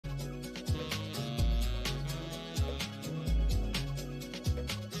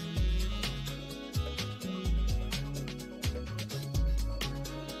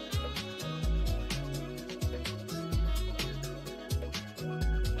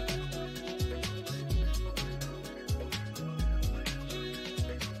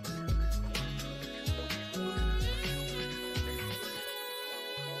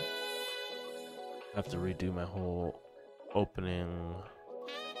have to redo my whole opening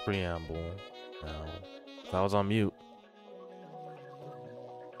preamble now. I was on mute.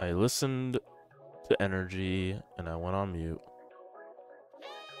 I listened to energy and I went on mute.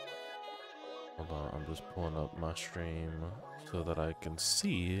 Hold on, I'm just pulling up my stream so that I can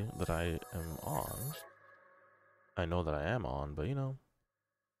see that I am on. I know that I am on, but you know,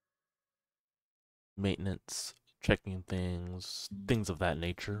 maintenance, checking things, things of that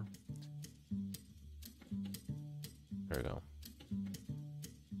nature. There we go.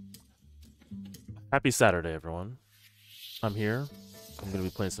 Happy Saturday, everyone. I'm here. I'm going to be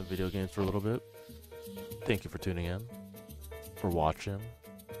playing some video games for a little bit. Thank you for tuning in, for watching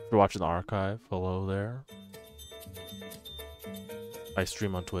the archive. Hello there. I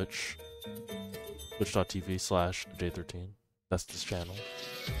stream on Twitch, twitch.tv/Adjei13. That's this channel.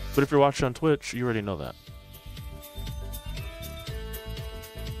 But if you're watching on Twitch, you already know that.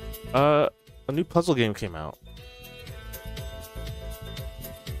 A new puzzle game came out.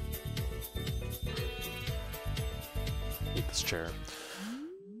 I hate this chair.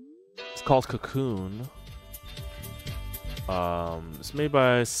 It's called COCOON. It's made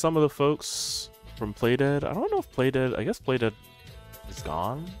by some of the folks from Playdead. I don't know if Playdead, I guess Playdead is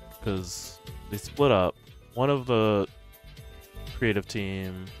gone because they split up. One of the creative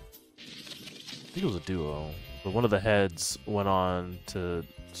team, I think it was a duo, but one of the heads went on to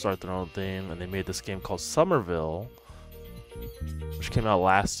start their own thing, and they made this game called Somerville, which came out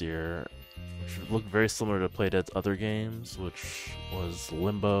last year, which looked very similar to Playdead's other games, which was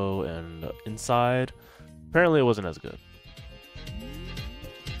Limbo and Inside. Apparently it wasn't as good.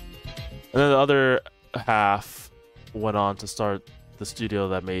 And then the other half went on to start the studio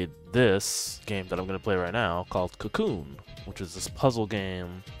that made this game that I'm going to play right now, called COCOON, which is this puzzle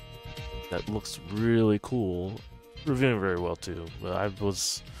game that looks really cool. Reviewing very well too, but I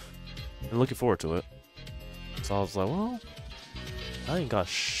was looking forward to it. So I was like, well, I ain't got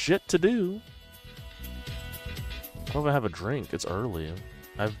shit to do. I don't even have a drink. It's early.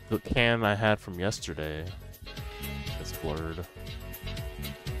 The can I had from yesterday. It's blurred.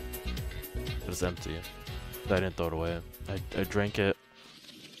 But it's empty. I didn't throw it away. I drank it.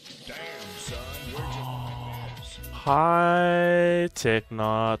 Damn, son, where'd you find this? Hi,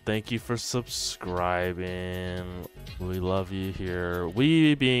 Technaut. Thank you for subscribing. We love you here.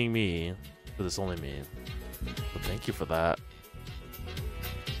 We being me, but it's only me. But thank you for that.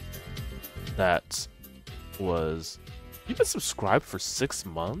 That was... You've been subscribed for 6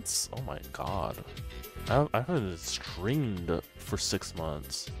 months? Oh my god. I haven't streamed for 6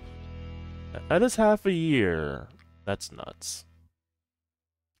 months. That is half a year. That's nuts.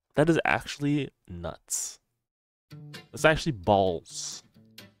 That is actually nuts. It's actually balls.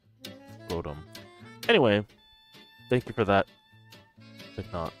 Scrotum. Anyway, thank you for that. If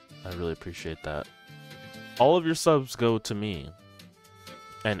not, I really appreciate that. All of your subs go to me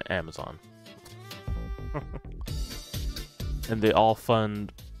and Amazon. And they all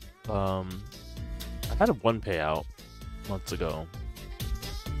fund I had one payout months ago.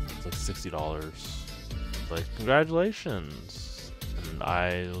 It's like $60. Like, congratulations. And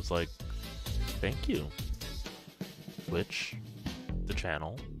I was like, thank you. Twitch, the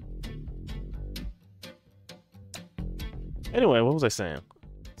channel. Anyway, what was I saying?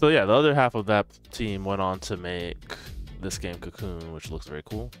 So yeah, the other half of that team went on to make this game COCOON, which looks very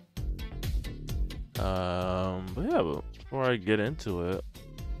cool. But yeah, before I get into it,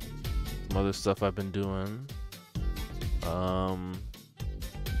 some other stuff I've been doing. I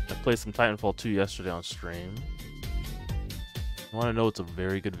played some Titanfall 2 yesterday on stream. I want to know it's a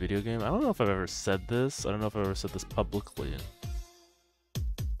very good video game. I don't know if I've ever said this. I don't know if I've ever said this publicly.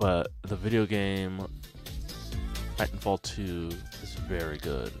 But the video game Titanfall 2 is very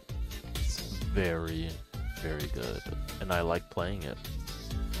good. It's very, very good. And I like playing it.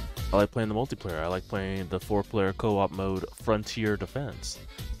 I like playing the multiplayer. I like playing the 4-player co-op mode Frontier Defense.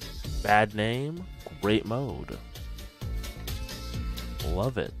 Bad name, great mode.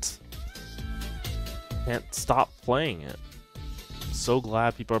 Love it. Can't stop playing it. So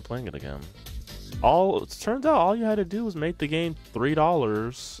glad people are playing it again. It turns out all you had to do was make the game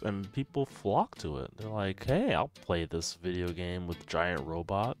 $3 and people flock to it. They're like, hey, I'll play this video game with giant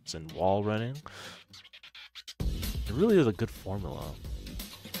robots and wall running. It really is a good formula.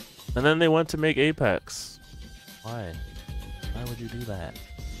 And then they went to make Apex. Why? Why would you do that?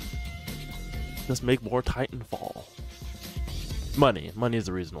 Just make more Titanfall. Money is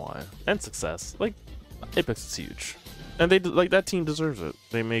the reason why, and success. Like, Apex is huge, and that team deserves it.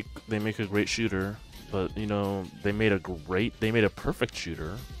 They make a great shooter, but you know they made a perfect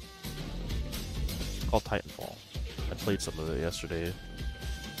shooter called Titanfall. I played some of it yesterday.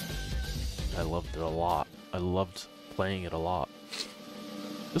 I loved it a lot. I loved playing it a lot.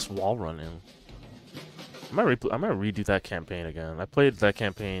 Just wall running. I might redo that campaign again. I played that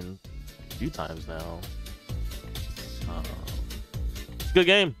campaign a few times now. Good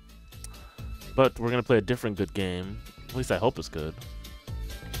game, but we're gonna play a different good game. At least I hope it's good.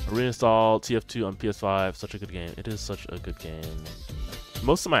 I reinstalled TF2 on PS5. Such a good game. It is such a good game.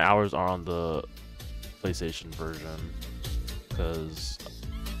 Most of my hours are on the PlayStation version because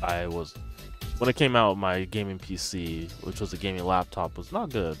when it came out, my gaming PC, which was a gaming laptop, was not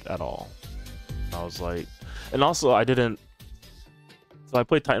good at all. I was like, and also I played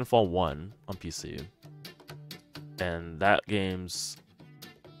Titanfall 1 on PC, and that game's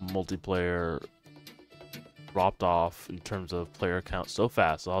multiplayer dropped off in terms of player count so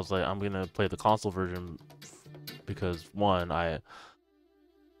fast. So I was like, I'm gonna play the console version because one, I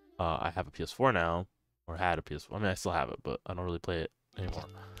have a PS4 now, or had a PS4. I mean, I still have it, but I don't really play it anymore.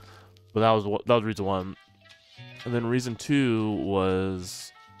 But that was reason one, and then reason two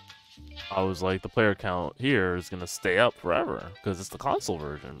was I was like, the player count here is gonna stay up forever because it's the console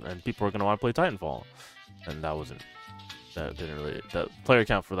version, and people are gonna want to play Titanfall, and that player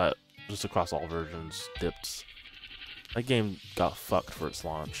count for that just across all versions dipped. That game got fucked for its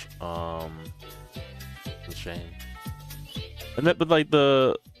launch. It's a shame. And but like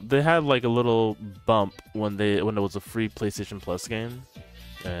they had like a little bump when it was a free PlayStation Plus game,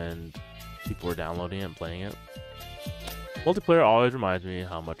 and people were downloading it and playing it. Multiplayer always reminds me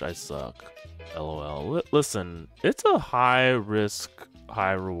how much I suck. LOL. Listen, it's a high risk,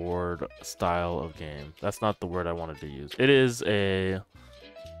 high reward style of game. That's not the word I wanted to use. It is a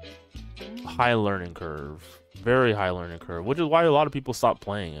high learning curve, very high learning curve, which is why a lot of people stop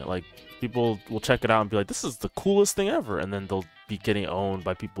playing it. Like, people will check it out and be like, this is the coolest thing ever, and then they'll be getting owned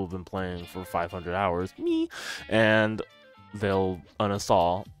by people who've been playing for 500 hours, me, and they'll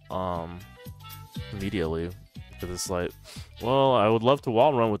uninstall immediately because it's like, well, I would love to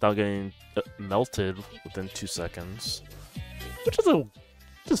wall run without getting melted within 2 seconds, which is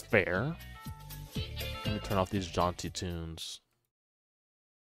just fair. Let me turn off these jaunty tunes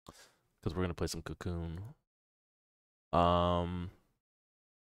because we're gonna play some COCOON. But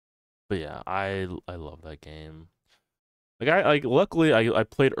yeah, I love that game. Like, luckily I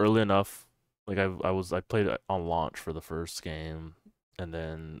played early enough. Like, I played it on launch for the first game, and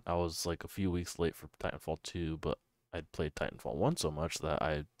then I was like a few weeks late for Titanfall 2, but I'd played Titanfall 1 so much that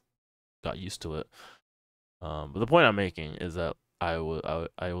I got used to it. But the point I'm making is that I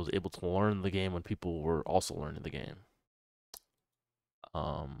was able to learn the game when people were also learning the game.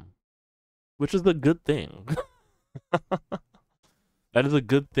 Which is a good thing. That is a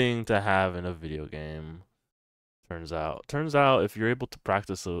good thing to have in a video game. Turns out if you're able to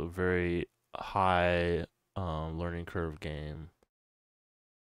practice a very high learning curve game,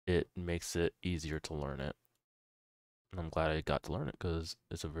 it makes it easier to learn it. And I'm glad I got to learn it because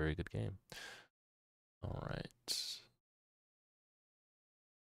it's a very good game. All right.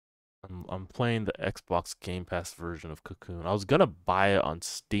 I'm playing the Xbox Game Pass version of COCOON. I was gonna buy it on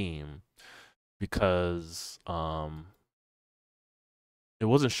Steam because it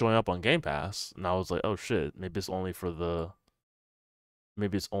wasn't showing up on Game Pass, and I was like, oh shit, maybe it's only for the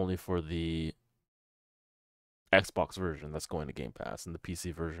Xbox version that's going to Game Pass, and the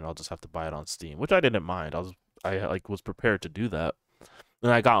PC version I'll just have to buy it on Steam, which I didn't mind. I was prepared to do that.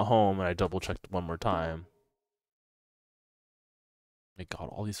 Then I got home and I double checked one more time. My God,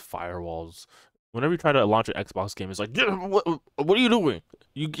 all these firewalls. Whenever you try to launch an Xbox game, it's like, what are you doing?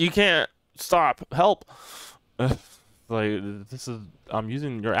 You can't stop. Help. Like, I'm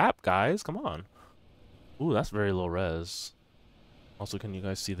using your app, guys. Come on. Ooh, that's very low res. Also, can you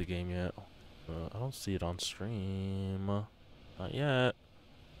guys see the game yet? I don't see it on stream. Not yet.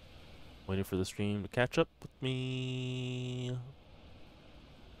 Waiting for the stream to catch up with me.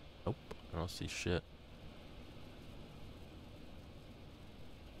 Nope, I don't see shit.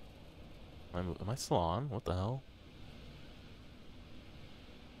 Am I still on? What the hell?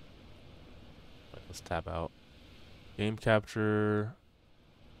 Right, let's tab out. Game capture.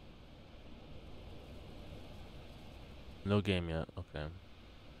 No game yet. Okay.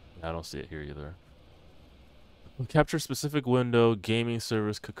 I don't see it here either. Capture specific window, gaming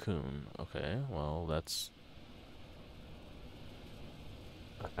service, COCOON. Okay, well, that's...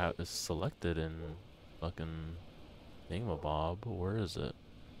 It's selected in fucking thingamabob. Where is it?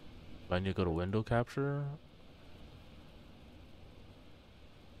 Do I need to go to window capture?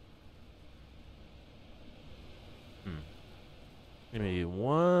 Give me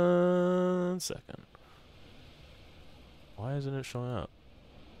 1 second. Why isn't it showing up?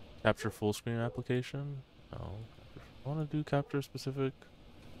 Capture full screen application? No. I want to do capture specific.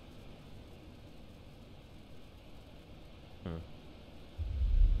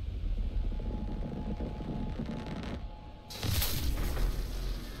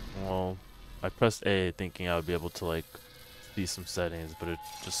 I pressed A thinking I would be able to like see some settings, but it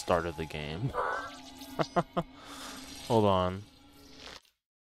just started the game. Hold on.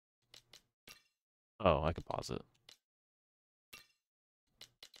 Oh, I can pause it.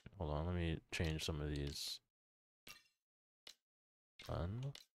 Hold on, let me change some of these.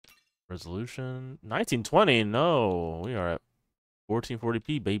 Done. Resolution 1920. No, we are at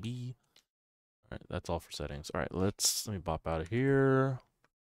 1440p, baby. All right, that's all for settings. All right, let me pop out of here.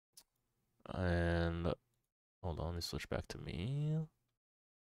 And hold on, let me switch back to me.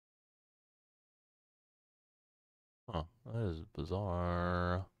 Oh, that is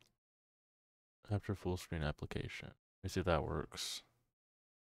bizarre. Capture full screen application. Let me see if that works.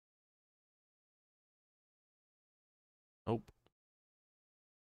 Nope.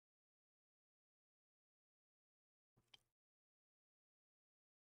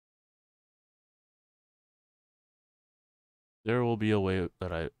 There will be a way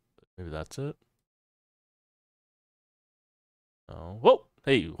that maybe that's it. Oh, whoa,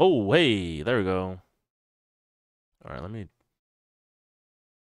 hey, whoa, hey, there we go. All right, let me.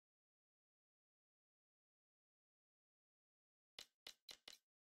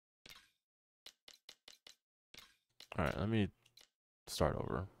 All right, let me start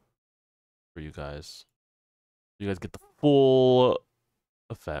over for you guys. You guys get the full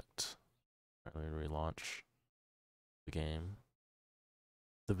effect. All right, let me relaunch the game,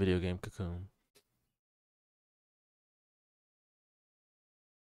 the video game Cocoon.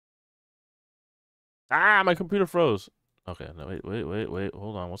 Ah, my computer froze. Okay, no, wait.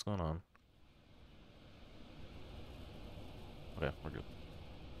 Hold on, what's going on? Okay, we're good.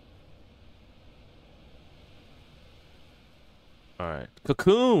 All right,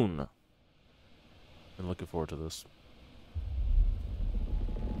 Cocoon. Been looking forward to this.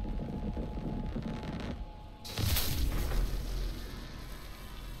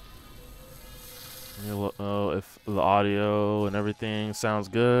 Let me know if the audio and everything sounds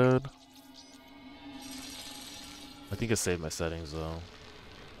good. I think I saved my settings though.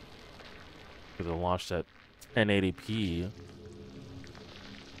 Because it launched at 1080p.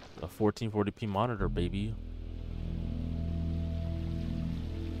 A 1440p monitor, baby.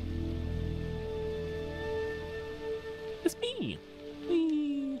 It's me.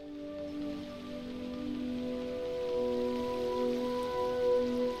 Whee.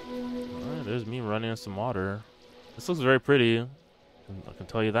 Alright, there's me running in some water. This looks very pretty. I can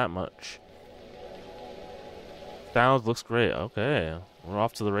tell you that much. Sounds looks great. Okay, we're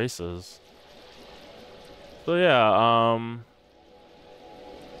off to the races. So yeah,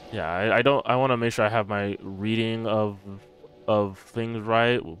 I want to make sure I have my reading of things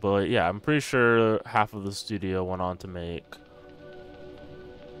right, but yeah, I'm pretty sure half of the studio went on to make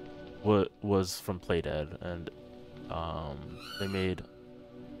what was from Playdead, and they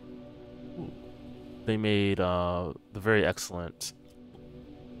made the very excellent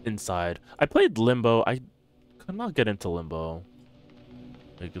Inside. I played Limbo. I could not get into Limbo.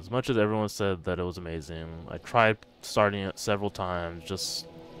 Like, as much as everyone said that it was amazing, I tried starting it several times, just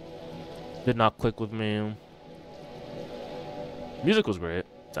did not click with me. Music was great.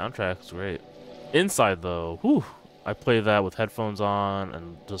 Soundtrack was great. Inside, though, whew, I played that with headphones on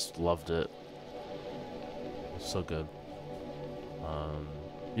and just loved it. So good.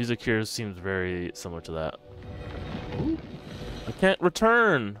 Music here seems very similar to that. Ooh, I can't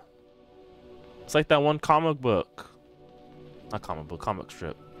return. It's like that one comic book. Not comic book, comic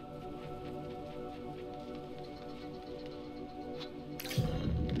strip.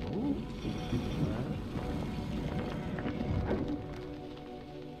 Ooh.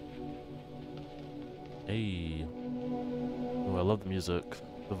 Hey. Ooh, I love the music.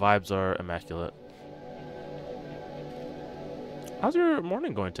 The vibes are immaculate. How's your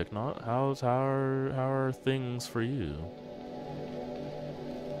morning going, Ticknot? How are things for you?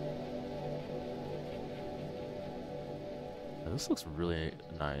 This looks really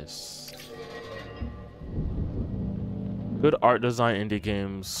nice. Good art design indie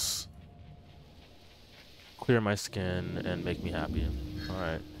games clear my skin and make me happy. All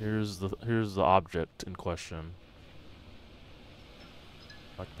right, here's the object in question.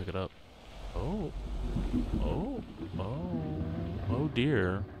 I can pick it up. Oh, oh, oh, oh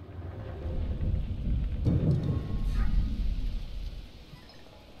dear.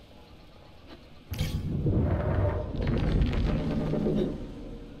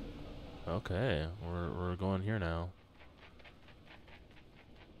 Okay, we're going here now.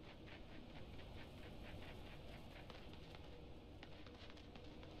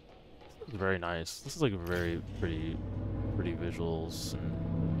 This is very nice. This is like very pretty visuals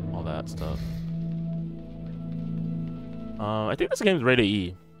and all that stuff. I think this game's rated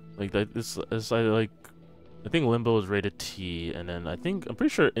E. Like that, this is I think Limbo was rated T, and then I'm pretty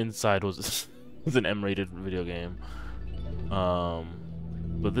sure Inside was was an M-rated video game.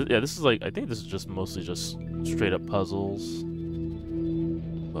 But yeah, this is like I think this is just mostly just straight up puzzles.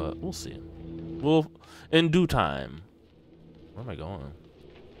 But we'll see. We'll in due time. Where am I going?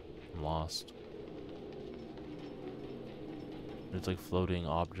 I'm lost. It's like floating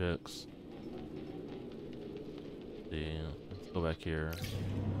objects. Let's see, let's go back here.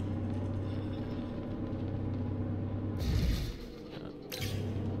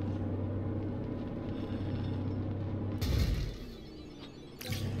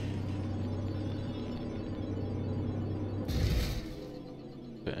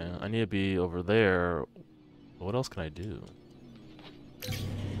 Okay, I need to be over there. What else can I do?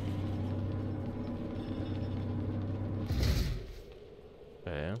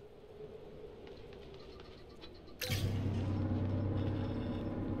 Okay.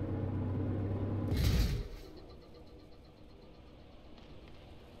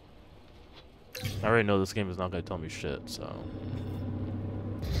 I already know this game is not gonna tell me shit, so.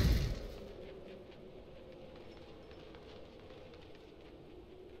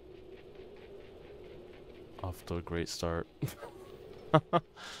 Off to a great start.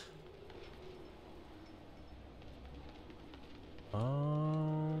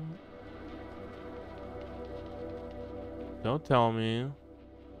 Don't tell me.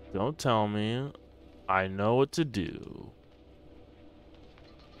 Don't tell me. I know what to do.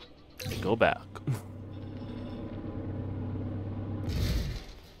 Go back. Is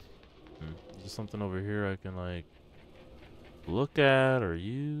there something over here I can like look at or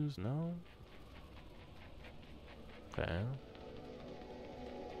use? No? Okay.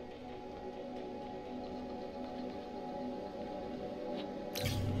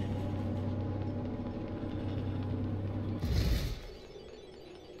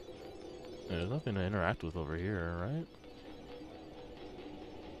 There's nothing to interact with over here, right?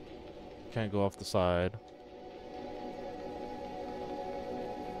 Can't go off the side.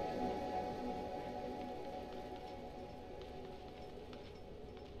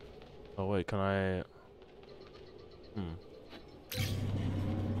 Oh wait, can I?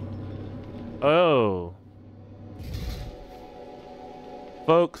 Oh.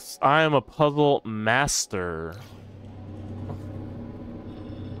 Folks, I am a puzzle master.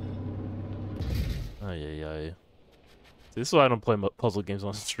 Ay, ay, ay. This is why I don't play puzzle games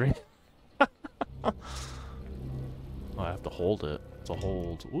on stream. Oh, I have to hold it. It's a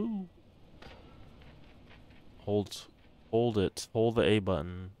hold. Woo. Hold it. Hold the A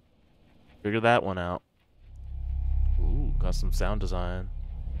button. Figure that one out. Ooh, got some sound design.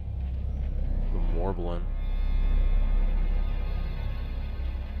 Some warbling.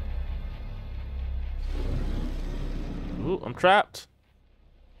 Ooh, I'm trapped.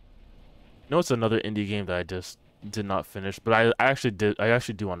 You know, it's another indie game that I just did not finish, but I actually do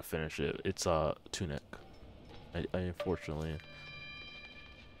want to finish it. It's Tunic. I unfortunately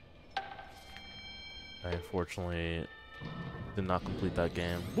did not complete that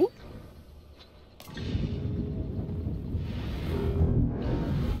game. Woo!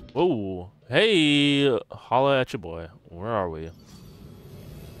 Whoa! Hey, holla at your boy. Where are we?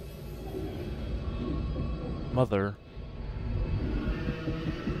 Mother.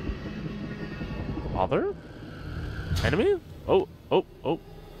 Father? Enemy? Oh, oh, oh,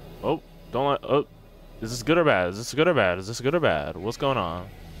 oh, don't let, oh. Is this good or bad? Is this good or bad? Is this good or bad? What's going on?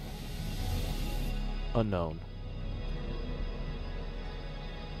 Unknown.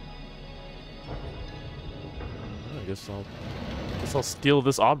 I guess I'll steal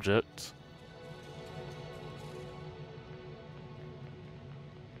this object.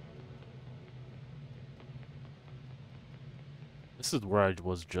 This is where I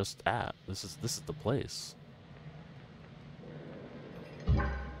was just at. This is the place.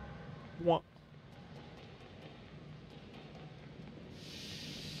 What?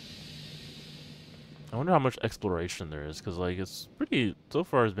 I wonder how much exploration there is, because like it's pretty so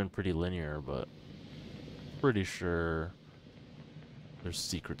far it's been pretty linear, but pretty sure there's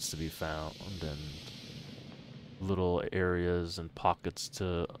secrets to be found and little areas and pockets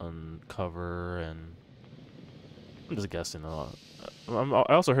to uncover, and I'm just guessing a lot.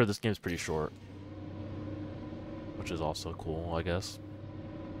 I also heard this game's pretty short, which is also cool, I guess.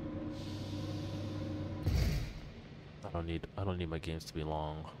 I don't need my games to be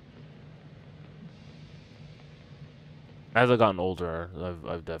long. As I've gotten older,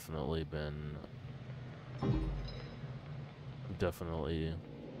 I've definitely been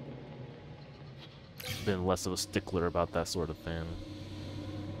less of a stickler about that sort of thing.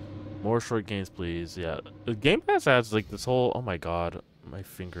 More short games, please. Yeah, the Game Pass adds like this whole. Oh my god, My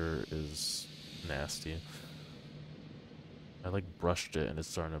finger is nasty. I like brushed it and it's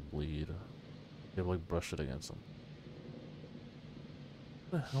starting to bleed. You like brush it against them.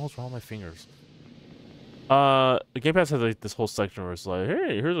 What the hell's wrong with my fingers? Game Pass has like this whole section where it's like,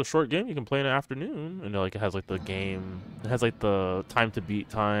 hey, here's a short game you can play in the afternoon, and like it has like the game, it has like the time to beat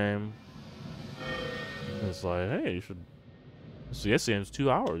time. And it's like, hey, you should. So yes, it's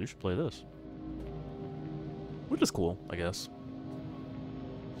 2 hours. You should play this, which is cool, I guess.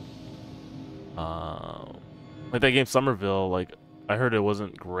 Like that game Somerville, like I heard it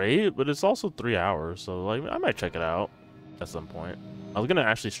wasn't great, but it's also 3 hours, so like I might check it out at some point. I was gonna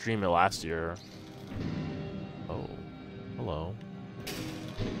actually stream it last year. Oh, hello.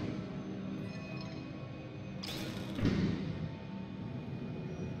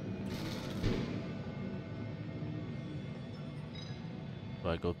 Do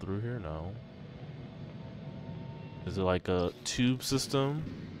I go through here? No. Is it like a tube system?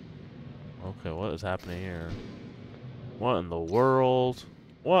 Okay, what is happening here? What in the world?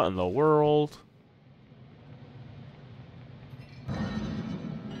 What in the world?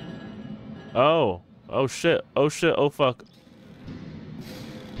 Oh. Oh shit. Oh shit. Oh fuck.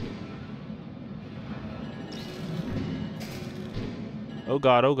 Oh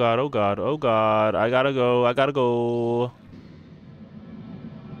god. Oh god. Oh god. Oh god. I gotta go. I gotta go.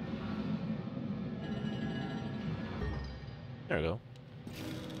 There we go.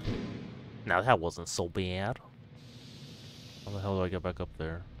 Now that wasn't so bad. How the hell do I get back up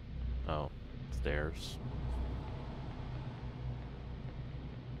there? Oh, stairs.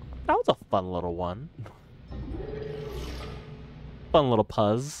 That was a fun little one. Fun little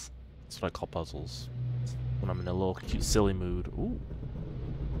puzz. That's what I call puzzles. When I'm in a little cute, silly mood. Ooh.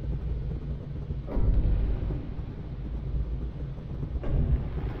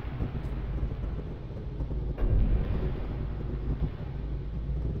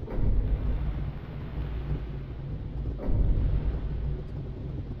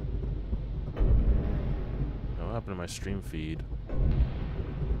 What happened to my stream feed?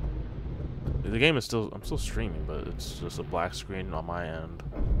 The game is still, I'm still streaming, but it's just a black screen on my end.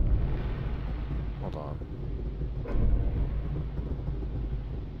 Hold on.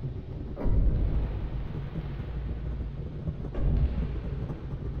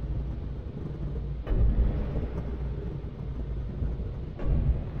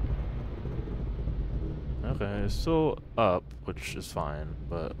 Okay, it's still up, which is fine,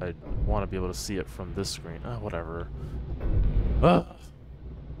 but I want to be able to see it from this screen. Ah, whatever. Ugh.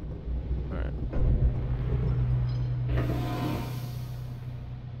 Alright.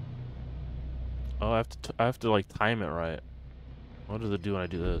 Oh, I have to like time it right. What does it do when I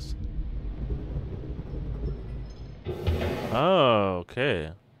do this? Oh,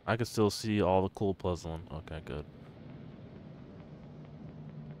 okay. I can still see all the cool puzzling. Okay, good.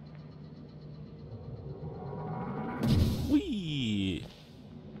 Whee!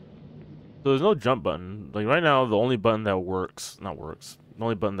 So there's no jump button. Like right now, the only button that works, the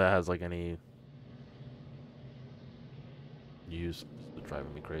only button that has like any use is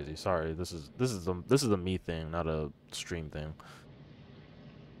driving me crazy. Sorry, this is a me thing, not a stream thing.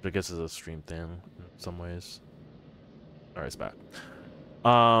 But I guess it's a stream thing in some ways. All right, it's back.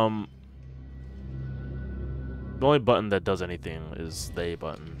 The only button that does anything is the A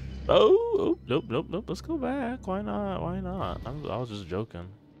button. Oh, nope. Let's go back. Why not? Why not? I was just joking.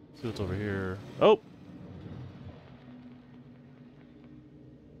 Let's see what's over here. Oh.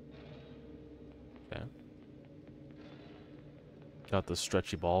 Okay. Got the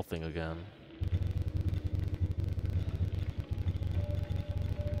stretchy ball thing again.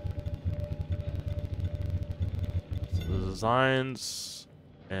 So the designs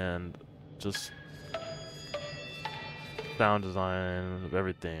and just sound design of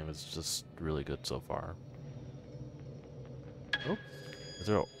everything is just really good so far. Oh, is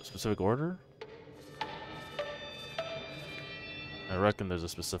there a specific order? I reckon there's a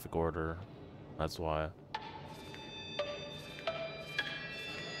specific order. That's why.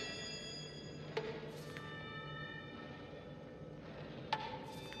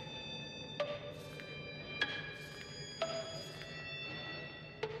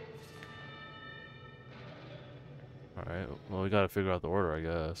 Alright, well, we gotta figure out the order, I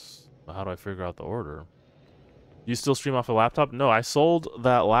guess. But how do I figure out the order? You still stream off a laptop? No, I sold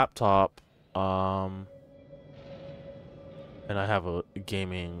that laptop, and I have a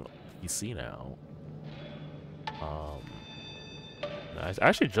gaming PC now. I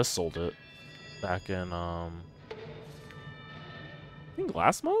actually just sold it back in, I think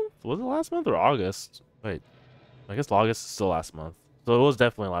last month? Was it last month or August? Wait, I guess August is still last month. So it was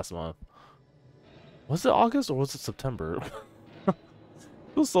definitely last month. Was it August or was it September?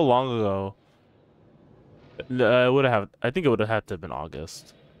 It was so long ago. It would have. I think it would have had to have been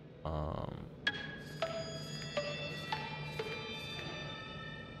August. I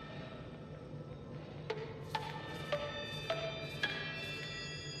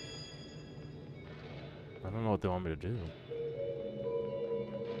don't know what they want me to do.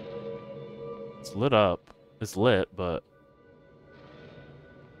 It's lit up. It's lit, but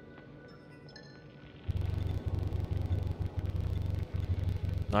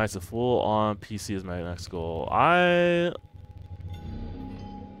nice. A full-on PC is my next goal. I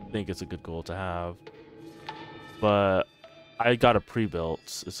think it's a good goal to have, but I got a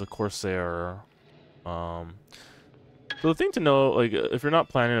pre-built. It's a Corsair. So the thing to know, like, if you're not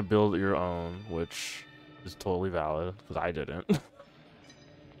planning to build your own, which is totally valid because I didn't.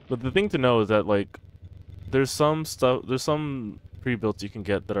 But the thing to know is that, like, there's some pre-builts you can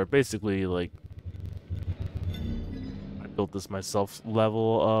get that are basically like, I built this myself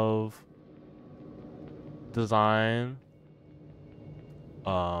level of design.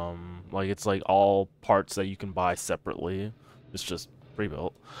 Like, it's like all parts that you can buy separately. It's just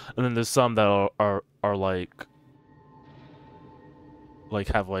pre-built. And then there's some that are like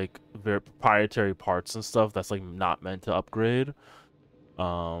have like very proprietary parts and stuff that's like not meant to upgrade.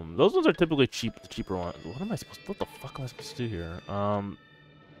 Those ones are typically cheap, the cheaper ones. What the fuck am I supposed to do here? I'm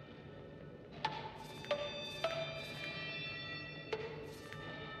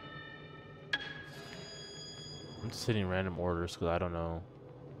just hitting random orders because I don't know.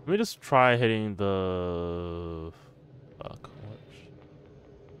 Let me just try hitting the... Fuck. What?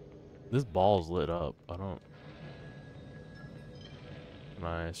 This ball's lit up. I don't... Can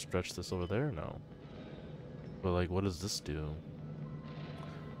I stretch this over there? No. But, like, what does this do?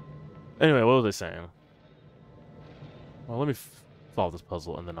 Anyway, what was I saying? Well, let me solve this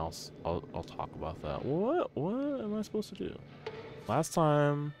puzzle and then I'll talk about that. What am I supposed to do? Last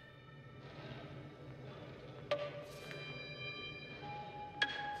time...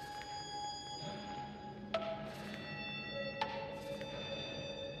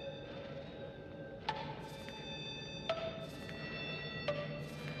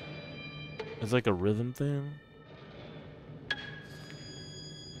 It's like a rhythm thing.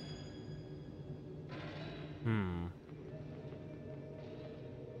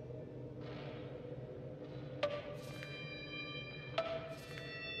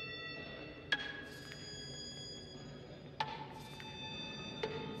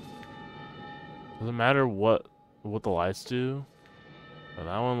 Doesn't matter what the lights do. But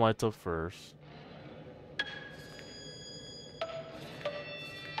that one lights up first.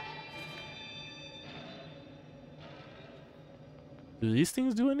 Do these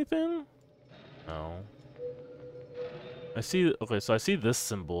things do anything? No. I see, okay, so I see this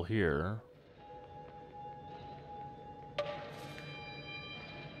symbol here.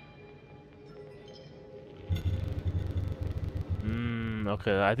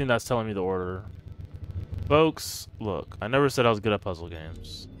 Okay, I think that's telling me the order. Folks, look, I never said I was good at puzzle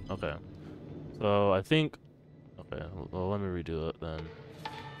games. Okay. So I think, okay, well, let me redo it then.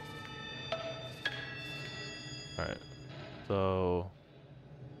 Alright. So,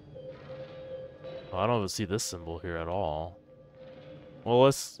 I don't even see this symbol here at all. Well,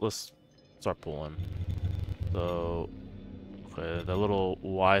 let's start pulling. So, okay, that little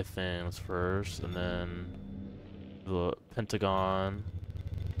Y thing is first, and then the pentagon,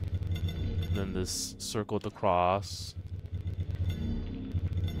 then this circle with the cross,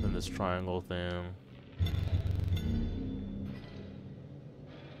 then this triangle thing.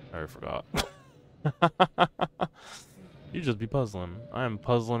 I already forgot. You just be puzzling. I am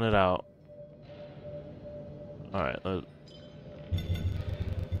puzzling it out. Alright, I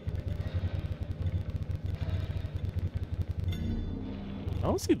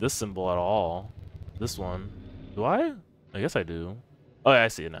don't see this symbol at all. This one. Do I? I guess I do. Oh yeah, I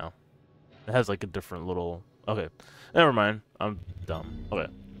see it now. It has like a different little... Okay. Never mind. I'm dumb. Okay.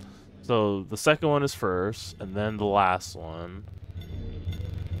 So the second one is first, and then the last one.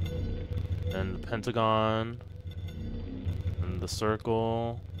 And the pentagon. And the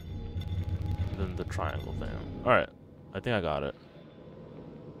circle. Then the triangle thing. Alright. I think I got it.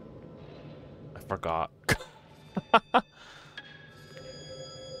 I forgot.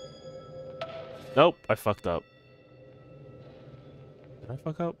 Nope, I fucked up. Did I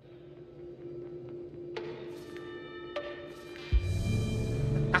fuck up?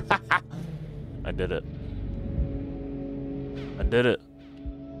 I did it. I did it.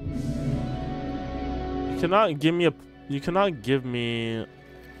 You cannot give me a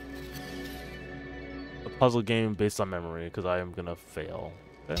puzzle game based on memory, because I am gonna fail.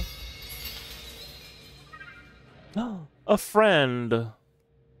 Okay. A friend.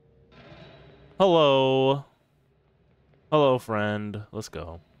 Hello. Hello, friend. Let's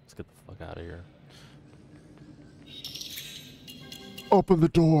go. Let's get the fuck out of here. Open the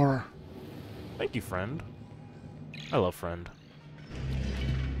door. Thank you, friend. I love friend.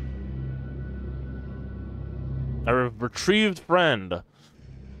 I retrieved friend. Okay,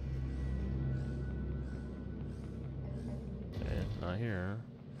 not here.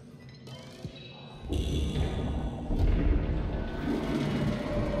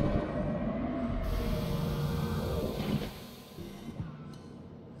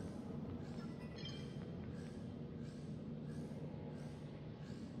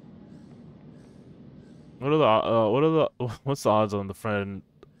 What's the odds on the friend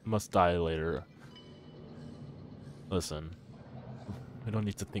must die later? Listen, we don't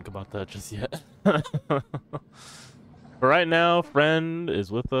need to think about that just yet. But right now, friend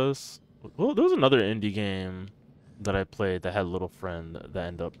is with us. Well, there was another indie game that I played that had a little friend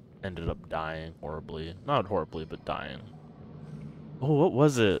that ended up dying horribly. Not horribly, but dying. Oh, what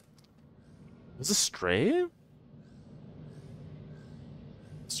was it? Was it Stray?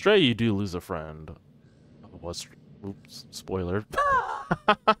 Stray, you do lose a friend. Was oops, spoiler.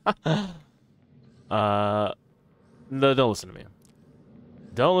 No, don't listen to me.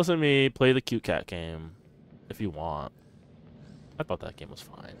 Don't listen to me. Play the cute cat game if you want. I thought that game was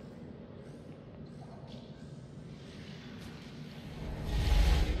fine.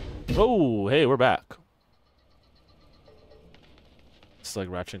 Oh, hey, we're back. It's like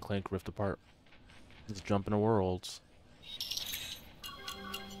Ratchet and Clank Rift Apart. Let's jump into worlds.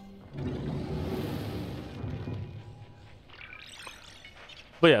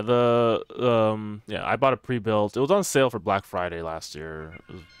 But yeah, I bought a pre-built. It was on sale for Black Friday last year.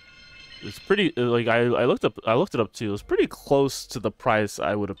 It's pretty like I looked it up too. It was pretty close to the price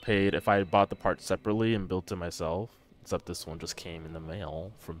I would have paid if I had bought the parts separately and built it myself. Except this one just came in the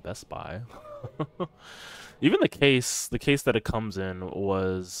mail from Best Buy. Even the case that it comes in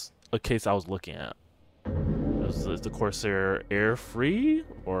was a case I was looking at. It was the Corsair Air Free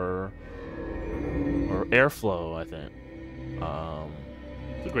or Airflow, I think.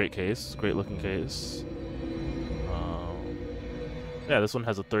 It's a great case, great looking case. Yeah, this one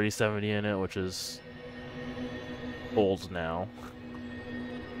has a 3070 in it, which is old now,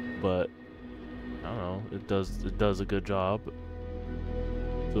 but I don't know. It does a good job.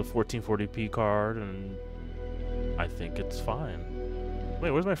 It's a 1440p card, and I think it's fine.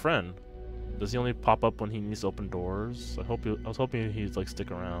 Wait, where's my friend? Does he only pop up when he needs to open doors? I was hoping he'd like stick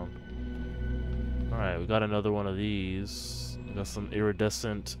around. All right, we got another one of these. We got some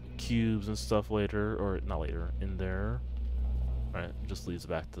iridescent cubes and stuff later, or not later, in there. Alright, just leads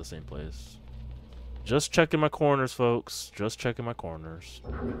back to the same place. Just checking my corners, folks. Just checking my corners.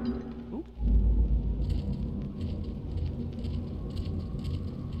 Ooh.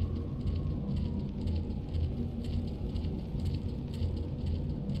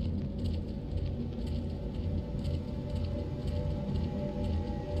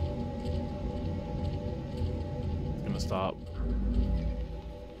 It's gonna stop.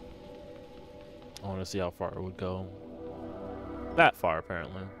 I want to see how far it would go. That far,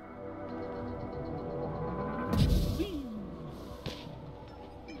 apparently.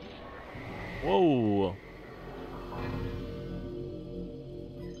 Whoa.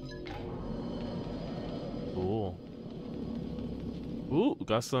 Cool. Ooh,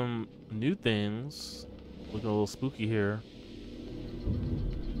 got some new things. Looking a little spooky here.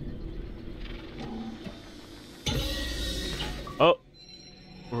 Oh.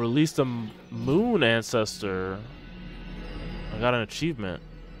 Released a moon ancestor. I got an achievement.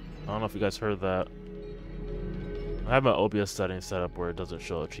 I don't know if you guys heard that. I have my OBS settings set up where it doesn't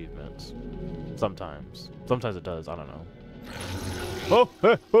show achievements. Sometimes. Sometimes it does. I don't know.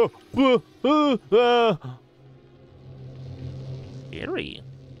 Scary.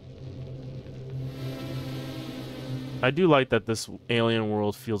 I do like that this alien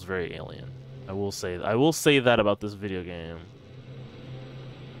world feels very alien. I will say that about this video game.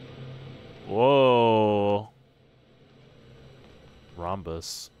 Whoa.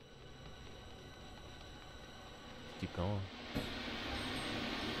 Rhombus. Keep going.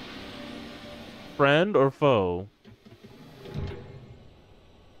 Friend or foe?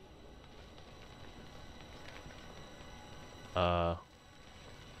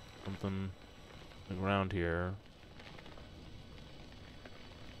 Something around here.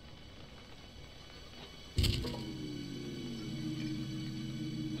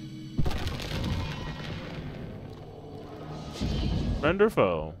 Friend or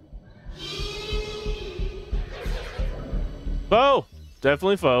foe? Foe!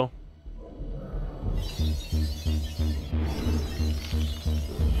 Definitely foe.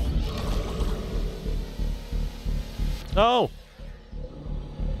 No!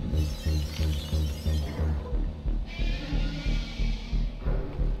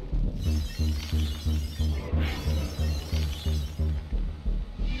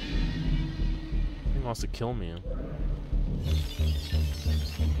 He wants to kill me.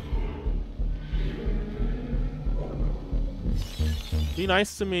 Be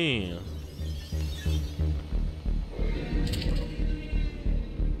nice to me.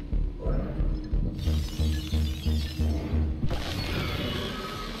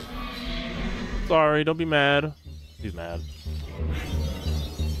 Sorry, don't be mad. He's mad.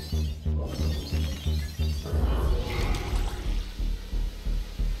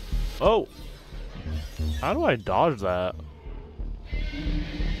 Oh! How do I dodge that?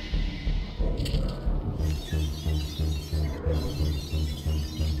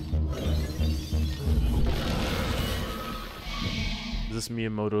 Is this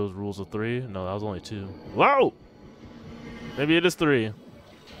Miyamoto's rules of 3? No, that was only 2. Whoa! Maybe it is 3.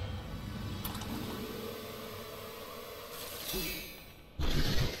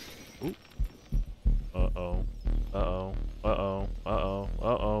 Ooh. Uh-oh. Uh-oh. Uh-oh. Uh-oh.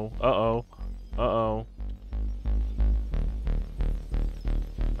 Uh-oh. Uh-oh.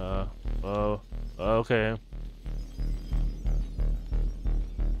 Uh-oh. Oh. Okay.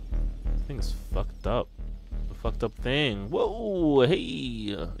 This thing is fucked up. A fucked up thing. Whoa! Hey!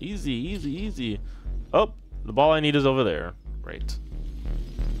 Easy, easy, easy. Oh! The ball I need is over there. Right.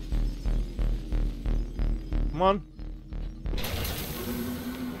 Come on.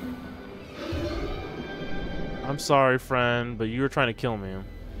 I'm sorry, friend, but you were trying to kill me.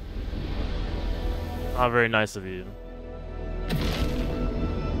 Not very nice of you.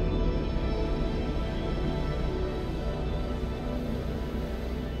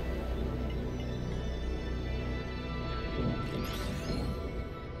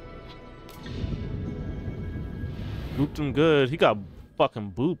 Booped him good. He got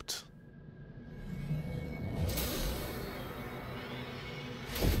fucking booped.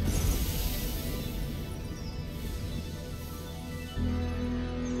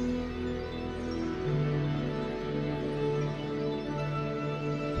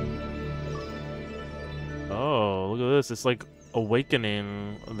 Oh, look at this. It's like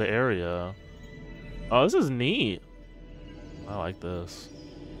awakening the area. Oh, this is neat. I like this.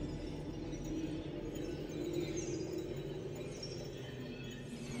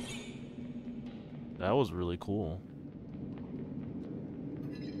 That was really cool.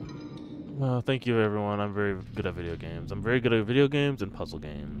 Thank you, everyone. I'm very good at video games. I'm very good at video games and puzzle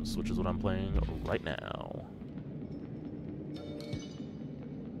games, which is what I'm playing right now.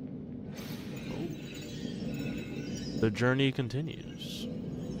 The journey continues.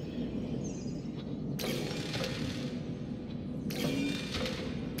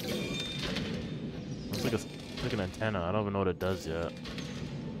 It's like an antenna. I don't even know what it does yet.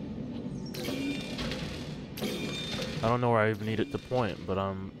 I don't know where I even need it to point, but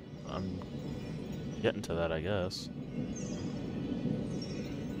I'm getting to that, I guess.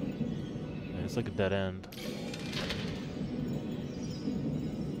 Yeah, it's like a dead end.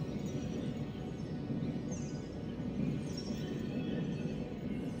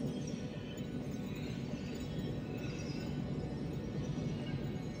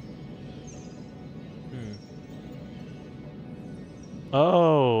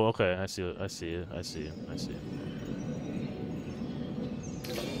 Oh, okay. I see it. I see it. I see it. I see it.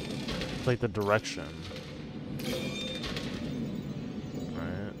 It's like the direction.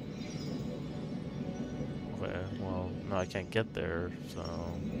 Right. Okay. Well, no, I can't get there, so.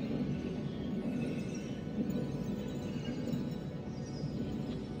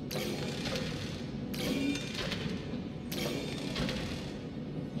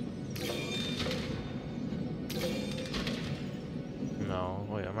 No.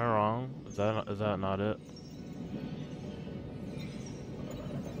 Wait, am I wrong? Is that not it?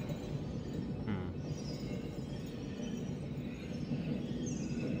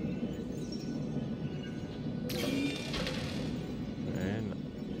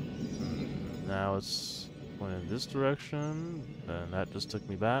 Now it's going in this direction, and that just took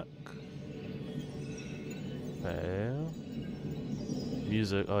me back. Okay.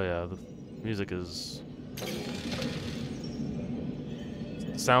 Music. Oh yeah, the music is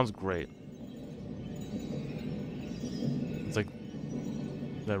sounds great. It's like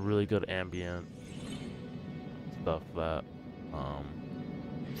that really good ambient stuff that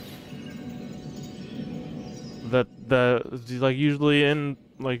like usually in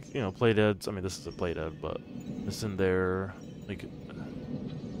like, you know, Playdeads. I mean, this is a Playdead, but it's in there. Like,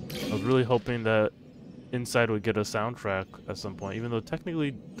 I was really hoping that Inside would get a soundtrack at some point, even though technically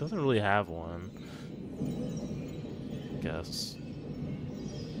it doesn't really have one. guess.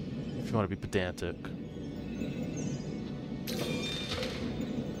 If you want to be pedantic.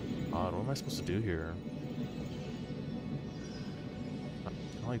 Odd, what am I supposed to do here? Can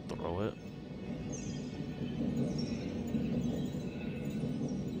I like throw it?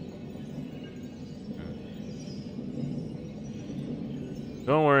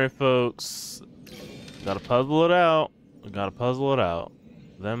 Don't worry, folks. Gotta puzzle it out. Gotta puzzle it out.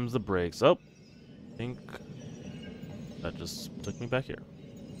 Them's the breaks. Oh, I think that just took me back here.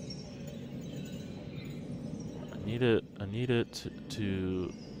 I need it. I need it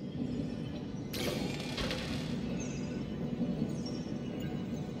to.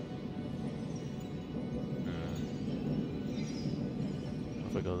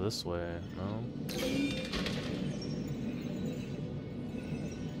 If I go this way, no.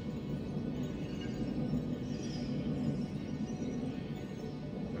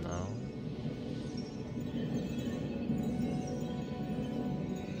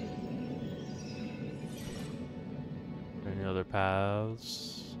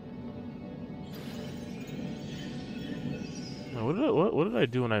 Paths. Now, what did I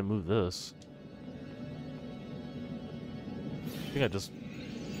do when I moved this? I think I just.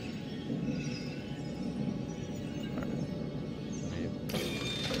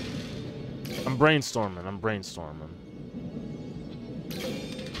 I'm brainstorming. I'm brainstorming.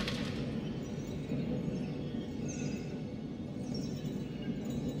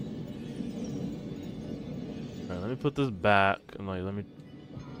 Let me put this back and like let me.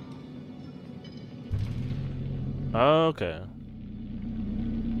 Oh, okay.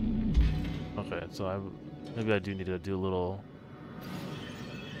 Okay, so maybe I do need to do a little.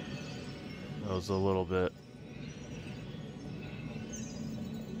 That was a little bit.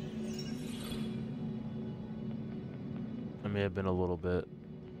 I may have been a little bit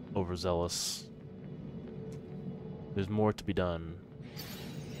overzealous. There's more to be done.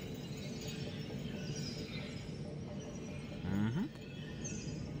 Mm-hmm.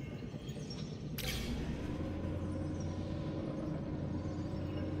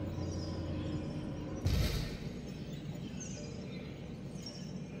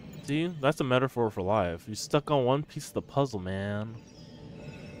 See, that's a metaphor for life. You're stuck on one piece of the puzzle, man.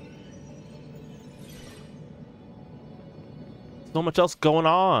 So much else going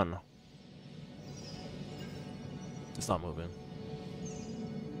on. It's not moving.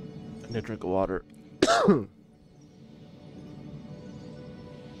 I need a drink of water.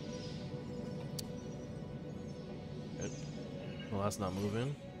 Well, that's not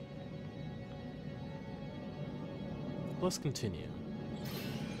moving. Let's continue.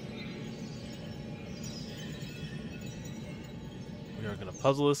 We are gonna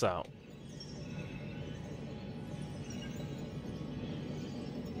puzzle this out.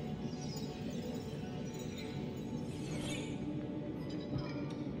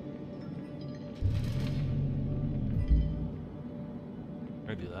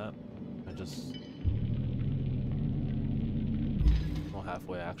 I do that. I just no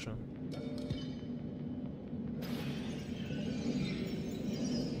halfway action.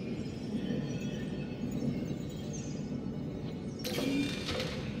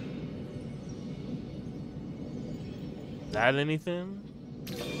 That anything?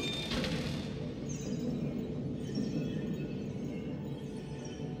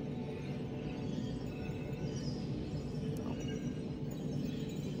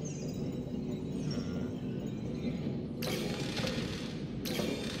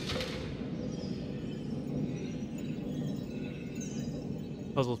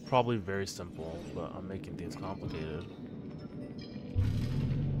 Puzzle's probably very simple, but I'm making things complicated.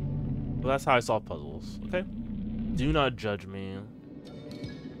 Well, that's how I solve puzzles, okay? Do not judge me.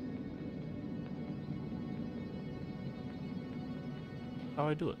 How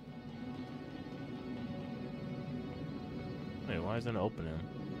I do it. Wait, why isn't it opening?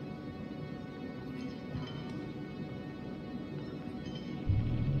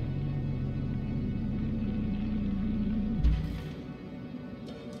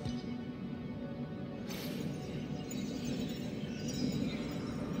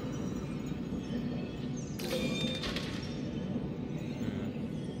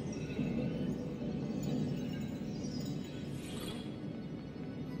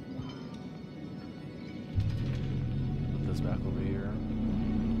 Back over here.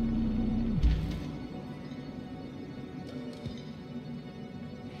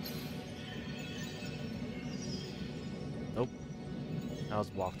 Nope. Now it's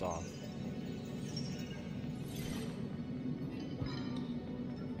blocked off.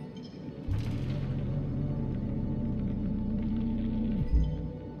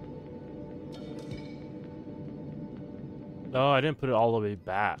 Oh, I didn't put it all the way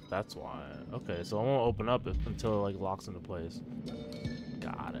back. That's why. Okay, so it won't open up until it like locks into place.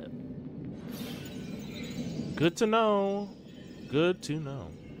 Got it. Good to know. Good to know.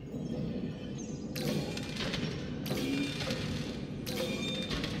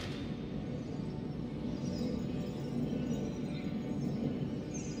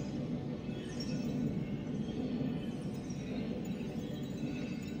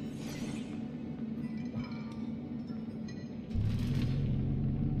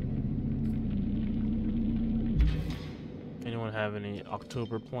 Anyone have any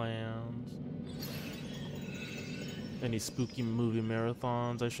October plans? Any spooky movie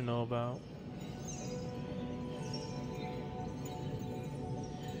marathons I should know about?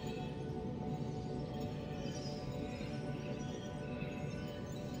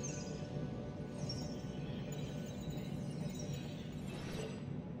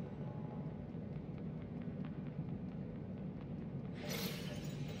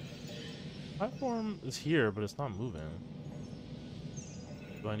 Platform is here, but it's not moving.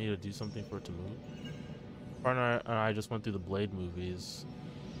 Do I need to do something for it to move? Partner and I just went through the Blade movies.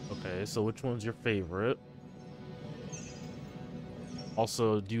 Okay, so which one's your favorite?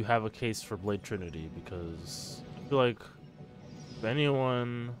 Also, do you have a case for Blade Trinity? Because I feel like if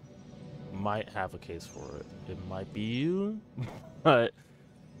anyone might have a case for it, it might be you. But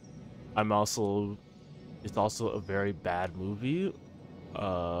I'm also, it's also a very bad movie.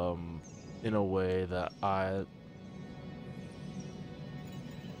 In a way that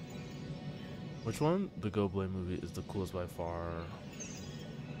Which one? The Go Blade movie is the coolest by far.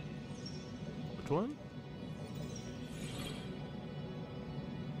 Which one?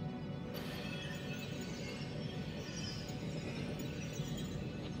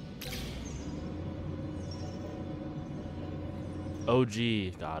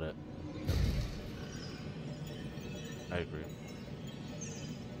 OG, got it. I agree.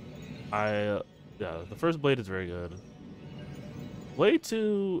 Yeah, the first Blade is very good. Blade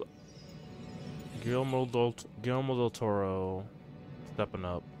 2, Guillermo del Toro stepping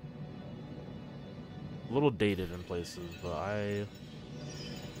up. A little dated in places, but I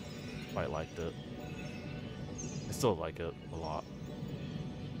quite liked it. I still like it a lot.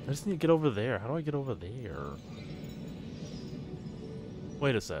 I just need to get over there. How do I get over there?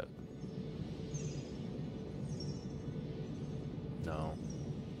 Wait a sec. No.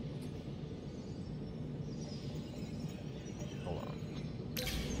 Hold on.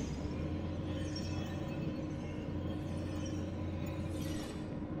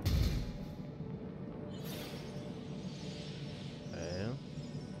 Okay.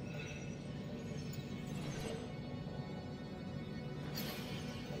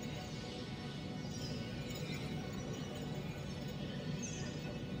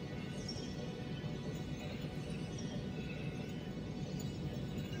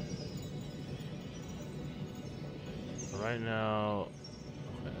 Right now,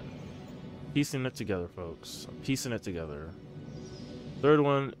 okay. Piecing it together, folks. I'm piecing it together. Third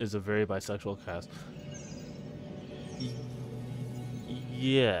one is a very bisexual cast.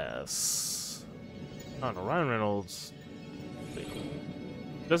 Yes. I don't know. Ryan Reynolds.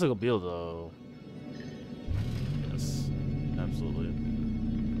 Jessica Biel, though. Yes, absolutely.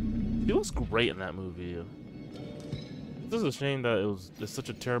 He looks great in that movie. It's just a shame that it's such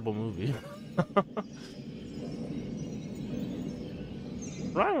a terrible movie.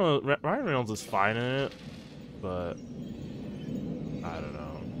 Ryan Reynolds is fine in it, but I don't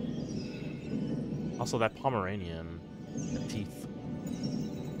know. Also, that Pomeranian, the teeth,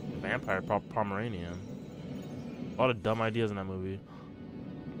 vampire Pomeranian. A lot of dumb ideas in that movie.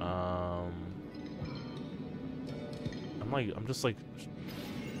 I'm just like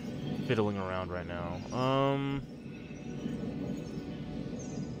fiddling around right now.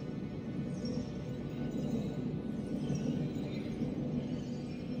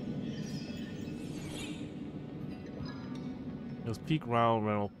 It was peak Ryan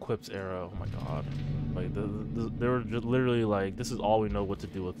Reynolds quips era. Oh my god! Like they were just literally like, this is all we know what to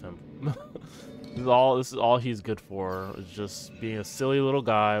do with him. This is all he's good for. Is just being a silly little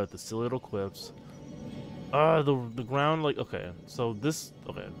guy with the silly little quips. The ground, like, okay. So this,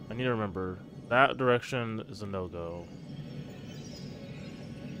 okay. I need to remember that direction is a no-go.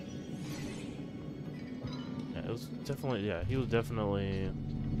 Yeah, it was definitely, yeah. He was definitely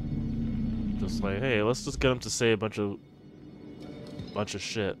just like, hey, let's just get him to say a bunch of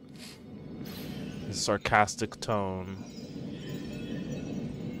shit. His sarcastic tone.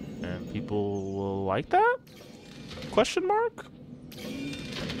 And people will like that? Question mark?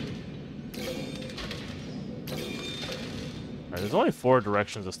 Alright, there's only 4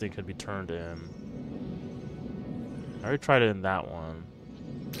 directions this thing could be turned in. I already tried it in that one.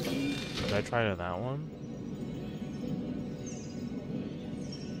 Did I try it in that one?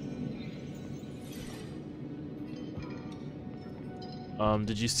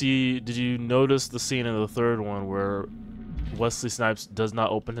 Did you notice the scene in the third one where Wesley Snipes does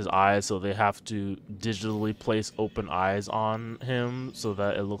not open his eyes, so they have to digitally place open eyes on him so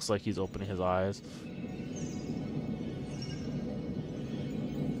that it looks like he's opening his eyes?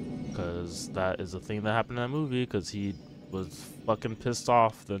 Because that is a thing that happened in that movie, because he was fucking pissed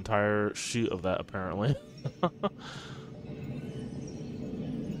off the entire shoot of that, apparently.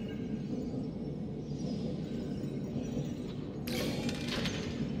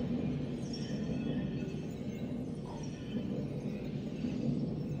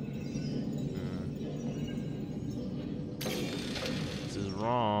 This is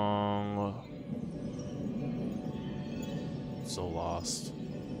wrong. So lost.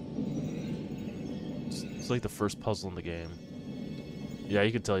 It's like the first puzzle in the game. Yeah,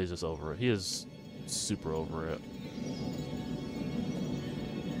 you can tell he's just over it. He is super over it.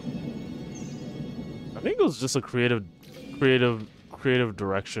 I think it was just a creative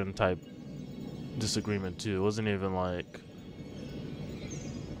direction type disagreement too. It wasn't even like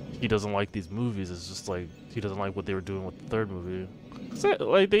he doesn't like these movies. It's just like he doesn't like what they were doing with the third movie.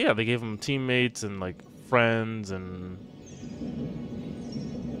 Like they gave him teammates and like friends and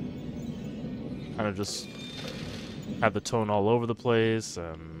kind of just had the tone all over the place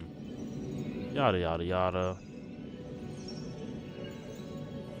and yada yada yada.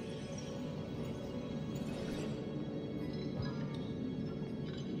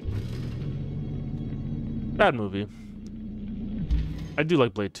 Bad movie. I do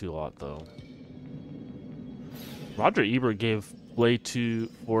like Blade 2 a lot though. Roger Ebert gave Blade 2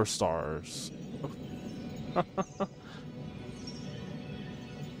 4 stars.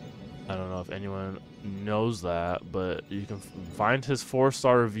 I don't know if anyone knows that, but you can find his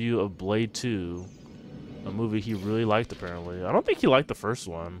 4-star review of Blade 2, a movie he really liked apparently. I don't think he liked the first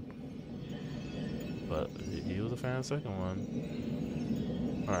one, but he was a fan of the second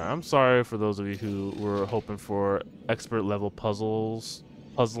one. Alright, I'm sorry for those of you who were hoping for expert level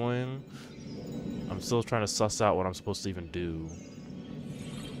puzzling. I'm still trying to suss out what I'm supposed to even do.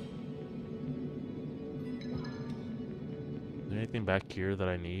 Is there anything back here that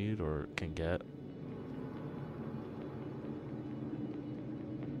I need or can get?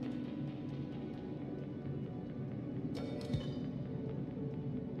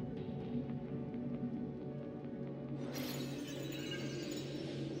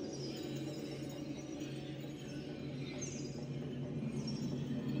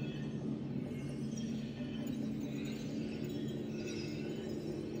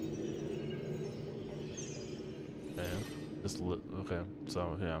 Okay,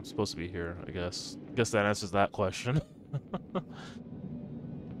 so yeah, I'm supposed to be here, I guess. I guess that answers that question.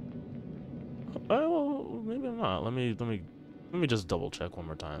 Oh, maybe I'm not. Let me just double check one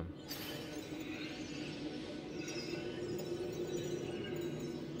more time.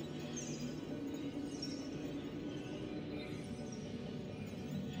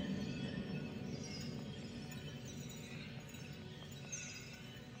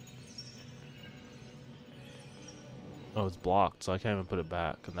 Oh, it's blocked, so I can't even put it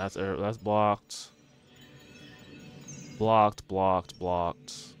back. And that's blocked. Blocked.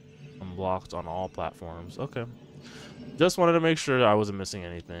 I'm blocked on all platforms. Okay. Just wanted to make sure that I wasn't missing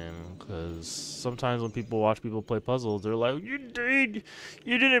anything, because sometimes when people watch people play puzzles, they're like, you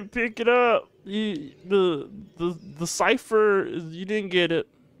didn't pick it up. The cipher, you didn't get it.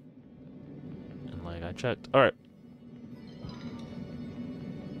 And like, I checked. All right.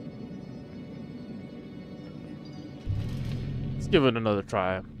 Give it another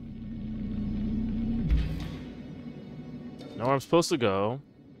try. Know where I'm supposed to go.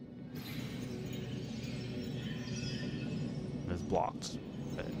 It's blocked.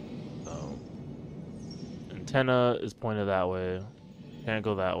 Okay. So antenna is pointed that way. Can't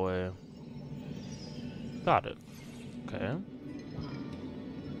go that way. Got it. Okay.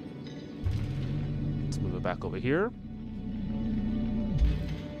 Let's move it back over here.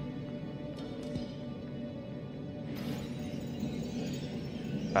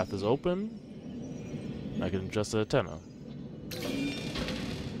 Path is open. I can adjust the antenna.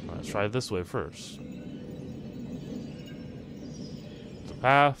 Let's try this way first. The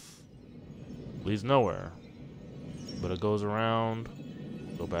path leads nowhere, but it goes around.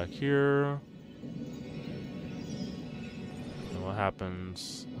 Go back here. And what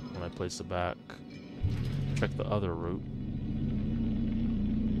happens when I place it back? Check the other route.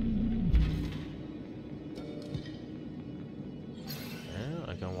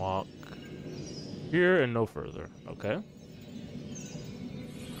 I can walk Here and no further. Okay.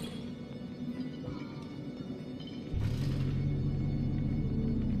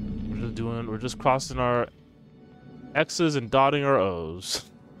 We're just crossing our X's and dotting our O's.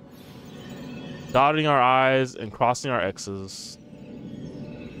 Dotting our I's and crossing our X's.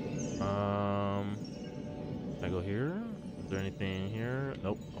 Can I go here? Is there anything here?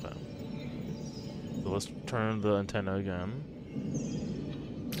 Nope. Okay. So let's turn the antenna again.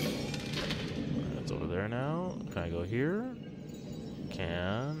 It's over there now. Can I go here?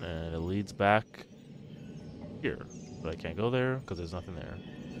 Can, and it leads back here. But I can't go there because there's nothing there.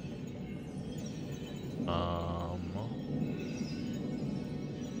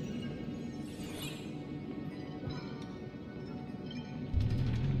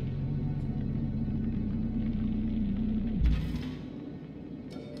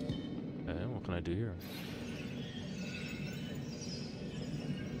 Okay, what can I do here?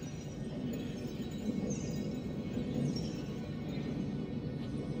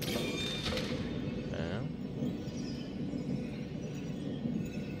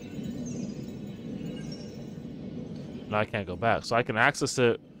 Now I can't go back, so I can access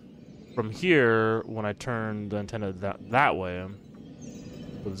it from here when I turn the antenna that way.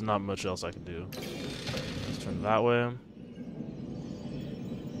 But there's not much else I can do. Let's turn it that way.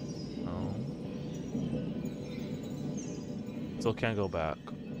 No. Still can't go back.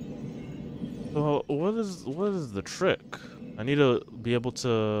 So what is the trick? I need to be able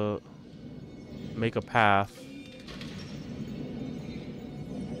to make a path.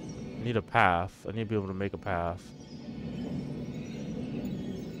 I need a path. I need to be able to make a path.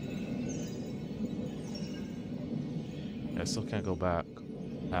 I still can't go back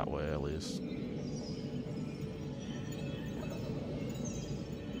that way, at least.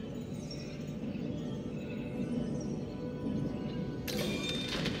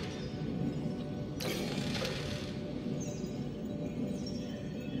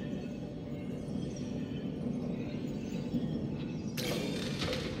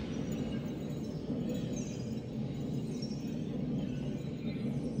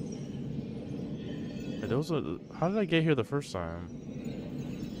 How did I get here the first time?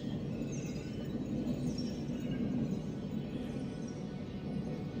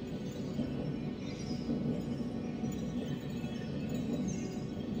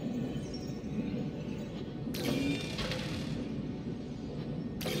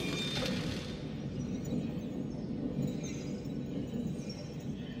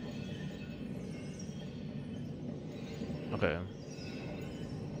 Okay.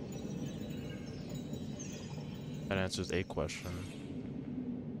 That answers a question.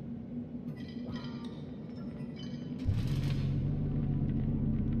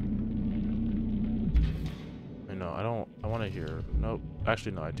 No, I want to hear. Nope.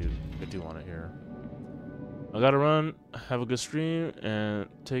 Actually, no, I do want to hear. I gotta run. Have a good stream and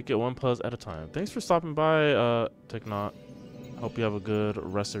take it one puzz at a time. Thanks for stopping by, Technot. Hope you have a good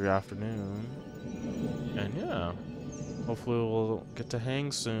rest of your afternoon. And yeah, hopefully we'll get to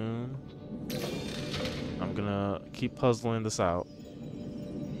hang soon. I'm gonna keep puzzling this out.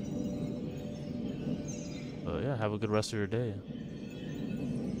 But yeah, have a good rest of your day.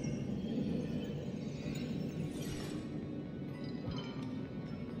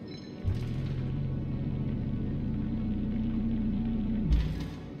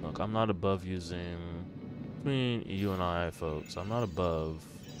 Look, I'm not above using, between you and I, folks, I'm not above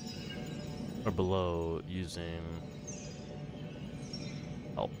or below using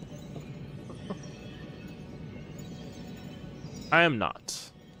help. I am not.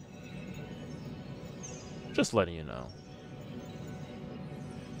 Just letting you know.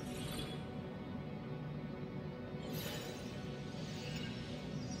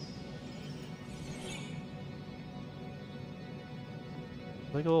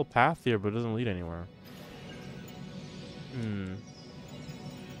 Like a little path here, but it doesn't lead anywhere.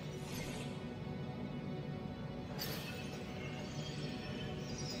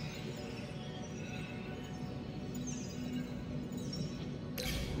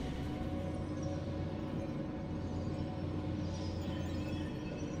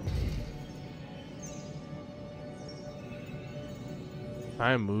 Can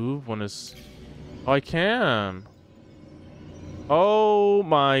I move when it's... Oh, I can! Oh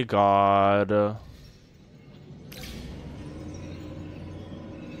my god.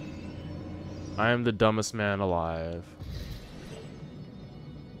 I am the dumbest man alive.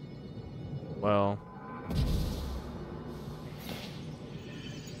 Well...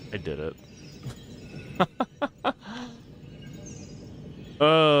 I did it.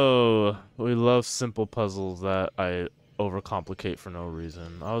 Oh, we love simple puzzles that I overcomplicate for no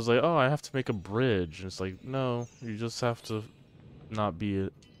reason. I was like, oh, I have to make a bridge. And it's like, no, you just have to not be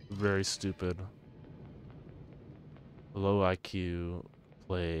very stupid. Low IQ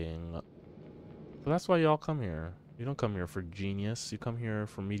playing. But that's why y'all come here. You don't come here for genius. You come here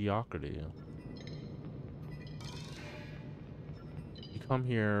for mediocrity. You come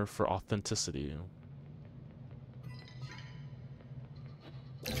here for authenticity.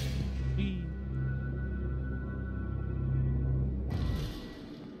 Whee.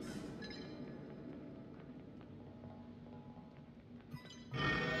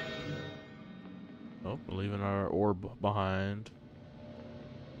 Oh, we're leaving our orb behind.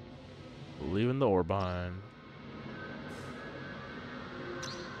 We're leaving the orb behind.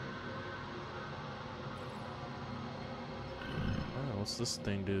 Oh, what's this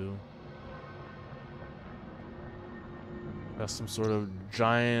thing do? Got some sort of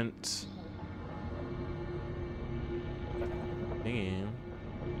giant thingy.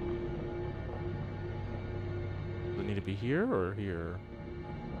 Does it need to be here or here?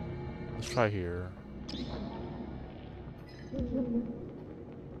 Let's try here.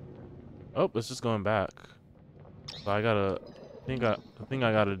 Oh, it's just going back. So I gotta, the thing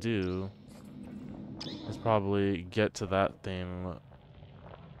I gotta do is probably get to that thing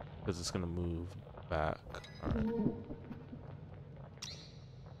because it's gonna move back. All right.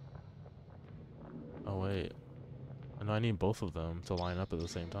 Oh wait, and I need both of them to line up at the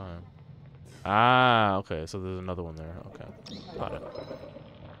same time. Ah, okay. So there's another one there. Okay, got it.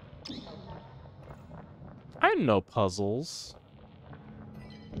 I know puzzles.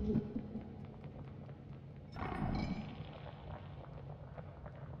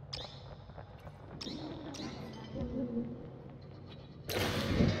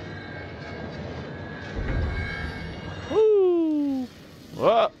 Woo!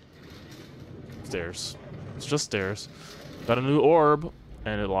 What? Stairs. It's just stairs. Got a new orb,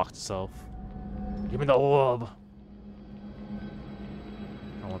 and it locked itself. Give me the orb.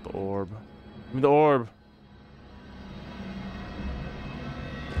 I want the orb. Give me the orb.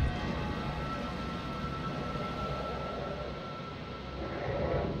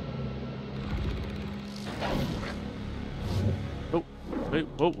 Oh, hey,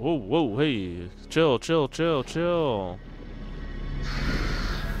 whoa, whoa, whoa, hey. Chill, chill, chill, chill.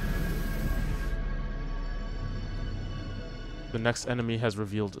 The next enemy has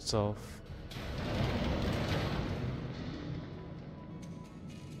revealed itself.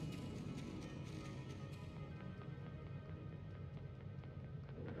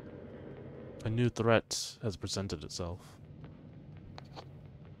 A new threat has presented itself.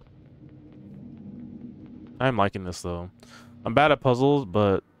 I'm liking this though. I'm bad at puzzles,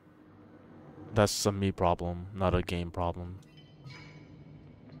 but that's a me problem, not a game problem.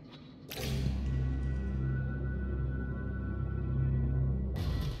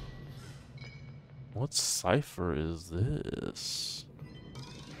 What cipher is this?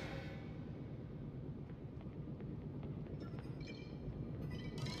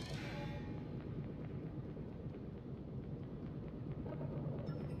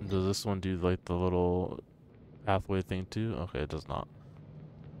 Does this one do like the little pathway thing too? Okay, it does not.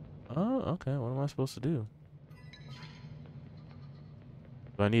 Oh, okay. What am I supposed to do?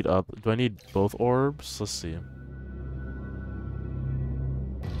 Do I need both orbs? Let's see.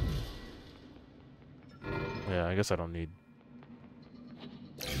 Yeah, I guess I don't need.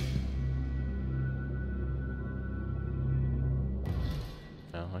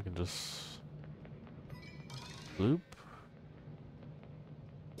 Yeah, I can just loop.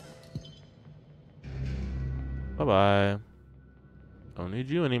 Bye-bye. Don't need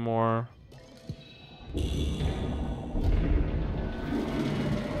you anymore.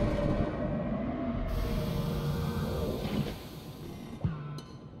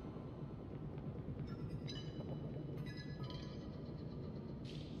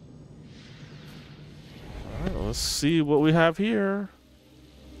 Alright, let's see what we have here.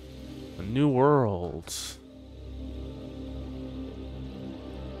 A new world.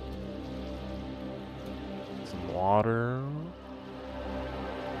 Some water.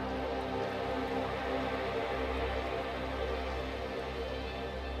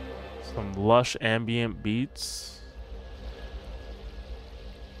 Some lush ambient beats.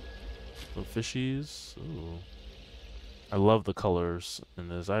 Some fishies. Ooh. I love the colors in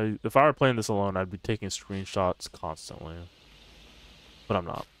this. If I were playing this alone, I'd be taking screenshots constantly. But I'm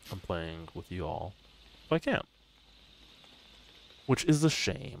not. I'm playing with you all. If I can't. Which is a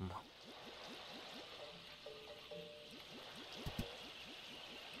shame.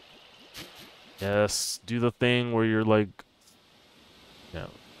 Yes, do the thing where you're like... Yeah,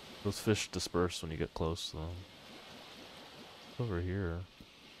 those fish disperse when you get close to them. over here?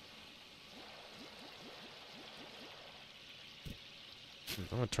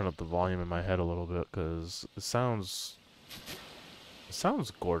 I'm gonna turn up the volume in my head a little bit because it sounds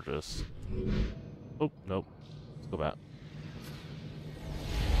gorgeous. Oh, nope. Let's go back.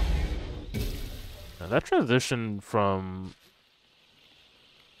 Now, that transition from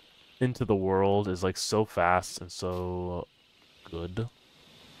into the world is like so fast and so good.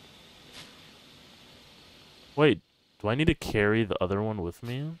 Wait, do I need to carry the other one with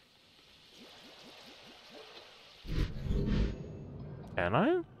me? Can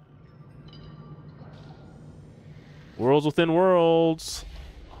I? Worlds within worlds.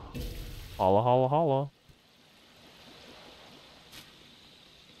 Holla, holla, holla.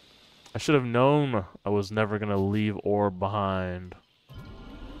 I should have known I was never gonna leave orb behind.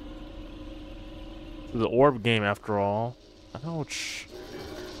 This is an orb game after all. Ouch.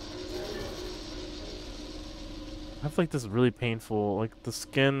 I have like this really painful, like the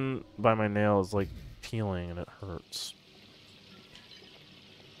skin by my nail is like peeling and it hurts.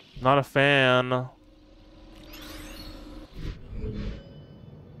 Not a fan.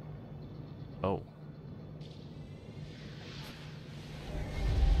 Oh.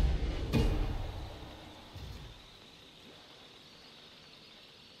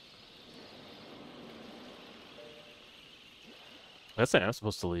 I guess I am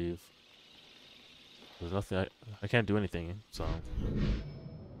supposed to leave. There's nothing I can't do anything, so.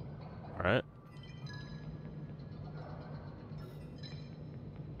 Alright.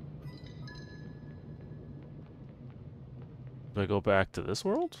 Do I go back to this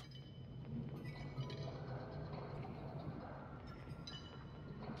world?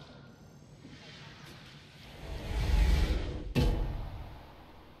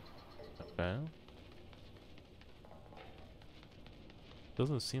 Okay.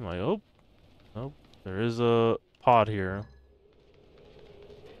 Doesn't seem like. Oh, nope. There is a pod here.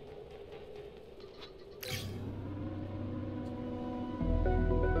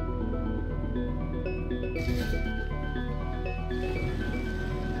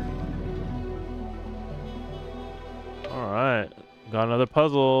 All right, got another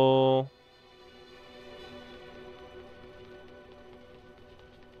puzzle.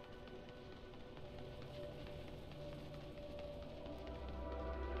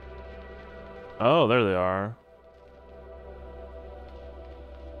 Oh, there they are.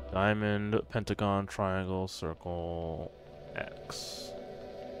 Diamond, pentagon, triangle, circle, X.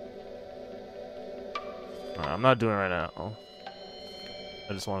 Alright, I'm not doing it right now.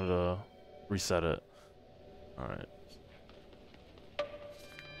 I just wanted to reset it. Alright.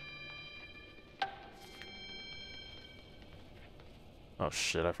 Oh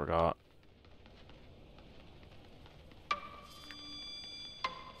shit, I forgot.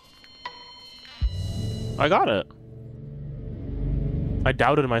 I got it. I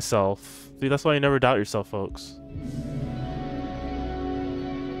doubted myself. See, that's why you never doubt yourself, folks.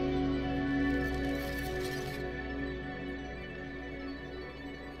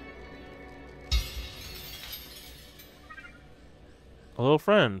 A little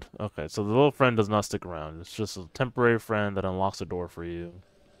friend. Okay, so the little friend does not stick around. It's just a temporary friend that unlocks a door for you.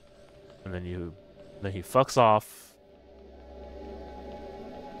 And then he fucks off.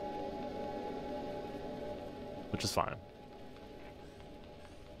 Which is fine.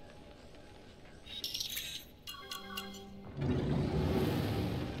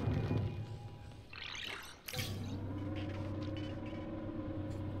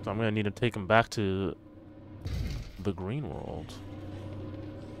 So I'm gonna need to take him back to the green world.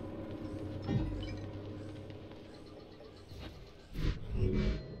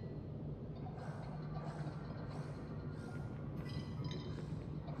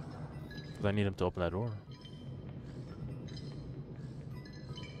 Because I need him to open that door.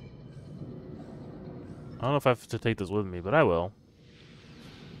 I don't know if I have to take this with me, but I will.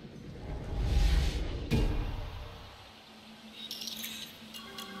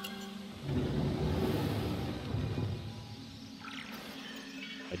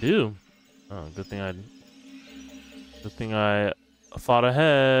 I do. Oh, good thing I thought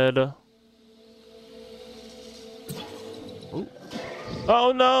ahead. Ooh.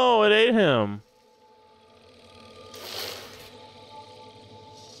 Oh no, it ate him.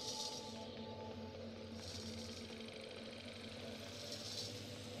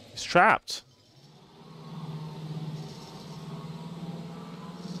 He's trapped.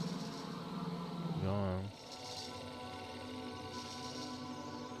 Gone.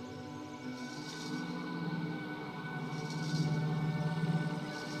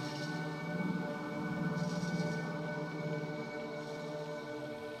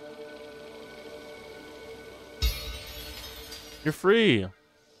 You're free.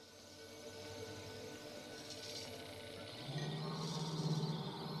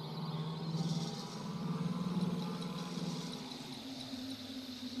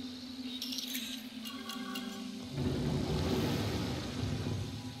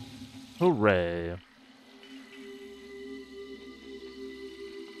 Hooray.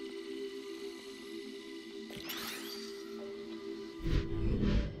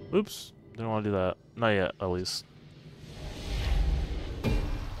 Oops. Didn't want to do that. Not yet, at least.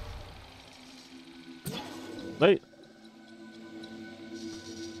 Wait.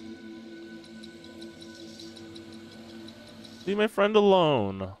 Leave my friend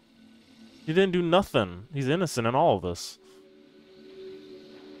alone. He didn't do nothing. He's innocent in all of this.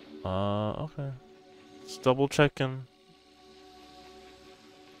 Okay. Just double checking.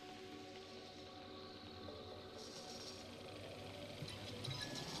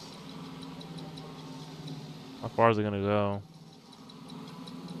 How far is it gonna go?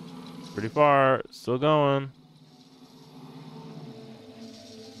 Pretty far. Still going.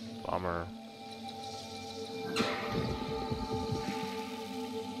 Bummer.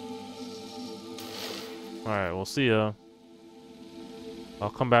 Alright, we'll see ya. I'll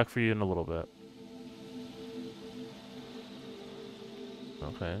come back for you in a little bit.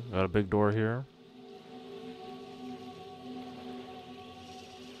 Okay, got a big door here.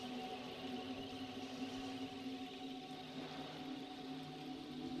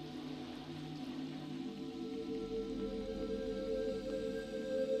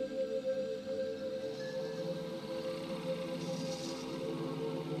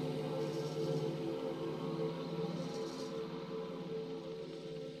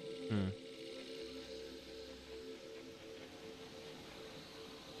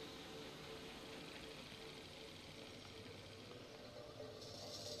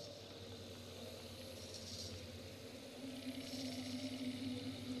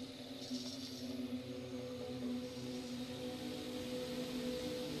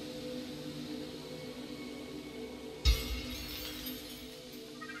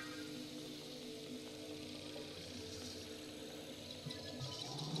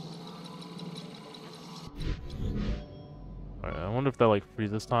 Alright, I wonder if that like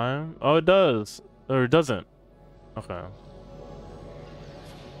freezes time. Oh, it does. Or it doesn't. Okay.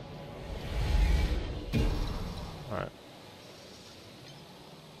 Alright.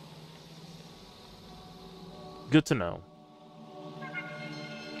 Good to know.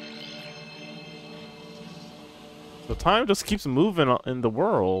 The time just keeps moving in the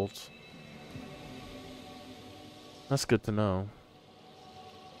world. That's good to know.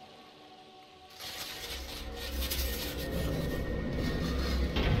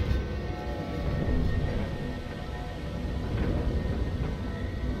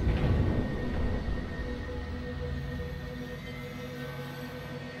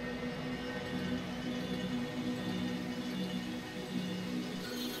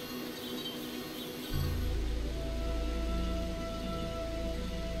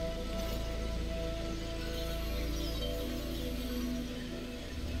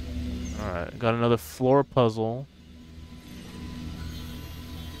 Alright, got another floor puzzle.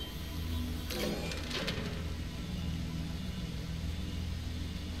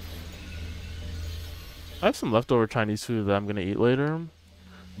 I have some leftover Chinese food that I'm gonna eat later,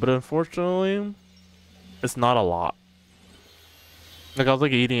 but unfortunately, it's not a lot. Like, I was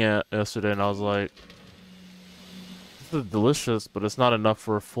like eating it yesterday and I was like, this is delicious, but it's not enough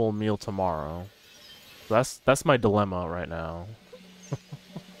for a full meal tomorrow. That's my dilemma right now.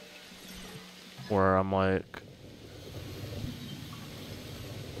 Where I'm like,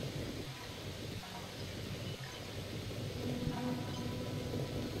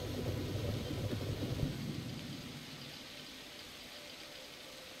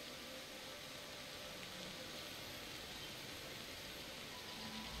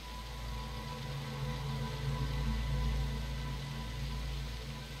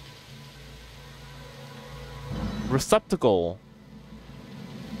 receptacle.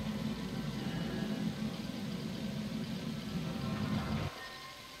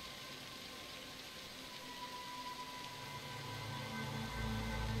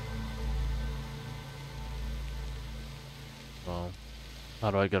 Well,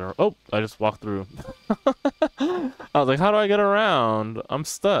 how do I get around? Oh, I just walked through. I was like, how do I get around? I'm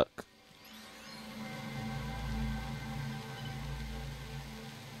stuck.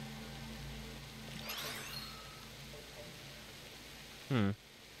 Hmm.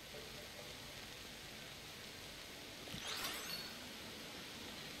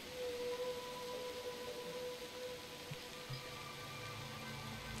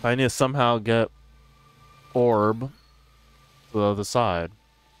 I need to somehow get orb The other side.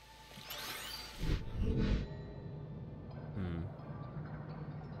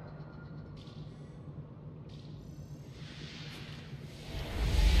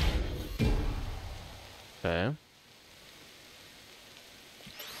 Okay.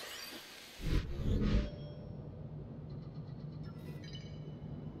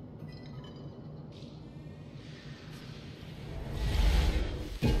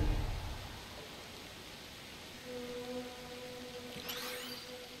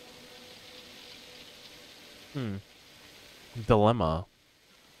 Dilemma.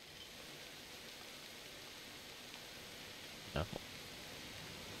 Yeah.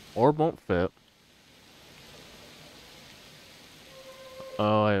 Orb won't fit.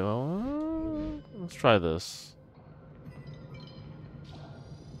 Oh, wait, well, let's try this.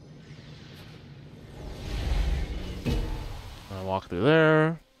 I'll walk through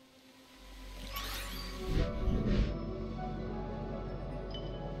there.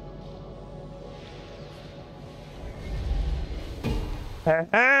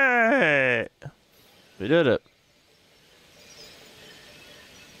 Hey! We did it.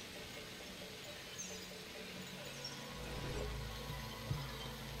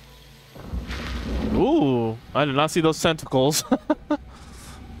 Ooh, I did not see those tentacles.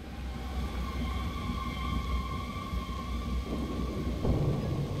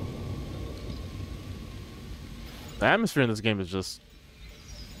 The atmosphere in this game is just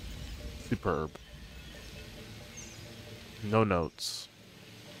superb. No notes.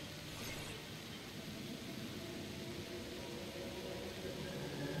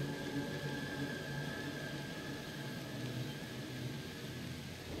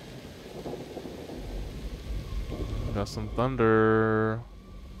 Got some thunder.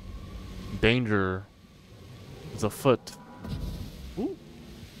 Danger is afoot. Ooh.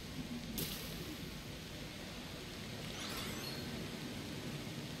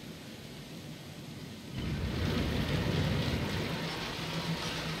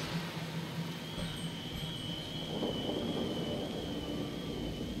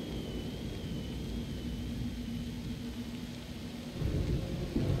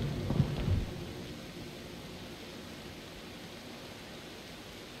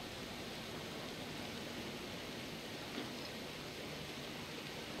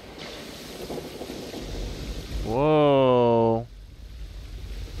 Whoa.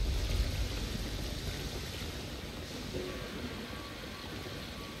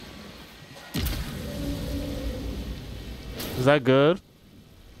 Is that good?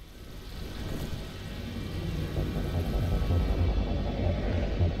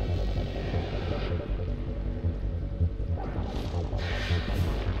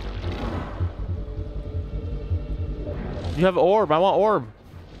 You have orb. I want orb.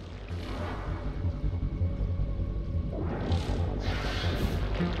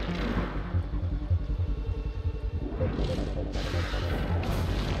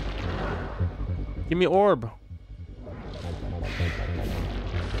 Give me orb.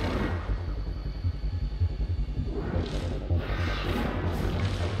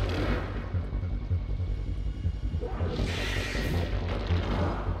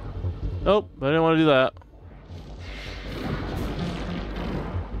 Nope, I didn't want to do that.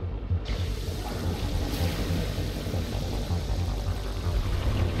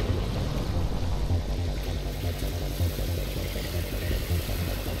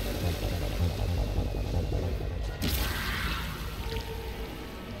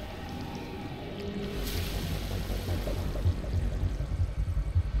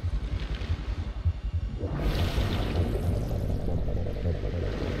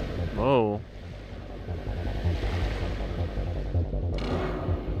 Whoa.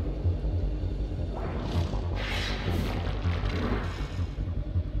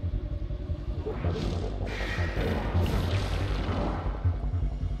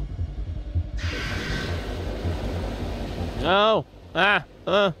 No. Ah.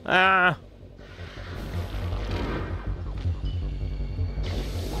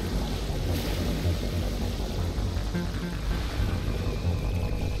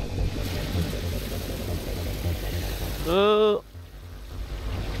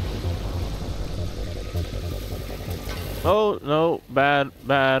 Oh no, bad.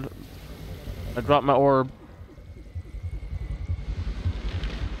 I dropped my orb.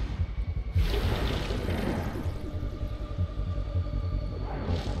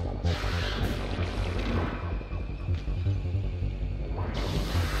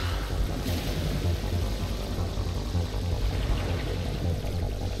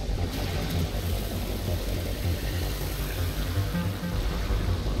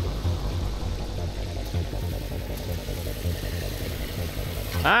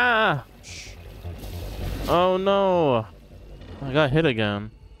 Ah! Oh no! I got hit again.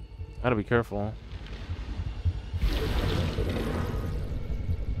 Gotta be careful.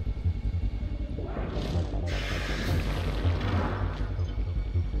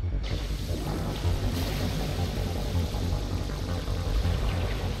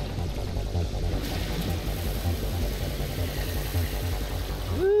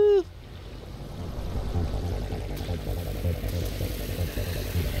 Woo.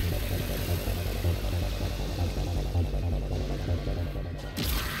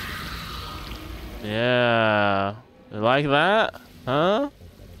 Yeah. You like that? Huh?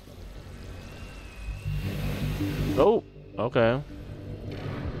 Oh, okay.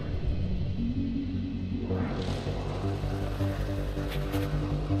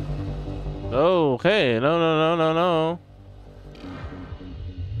 Okay. No, no, no, no, no.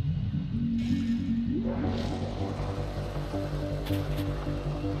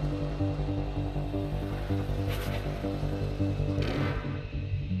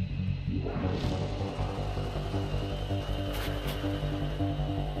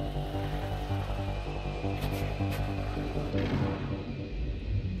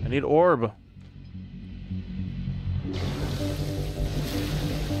 I need orb.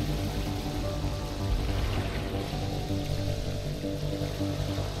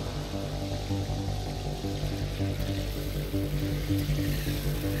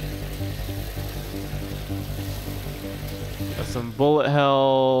 Got some bullet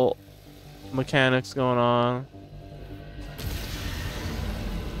hell mechanics going on.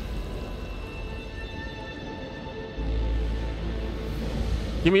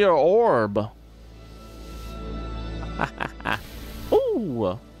 Give me your orb.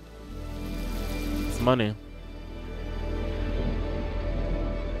 Ooh. It's money.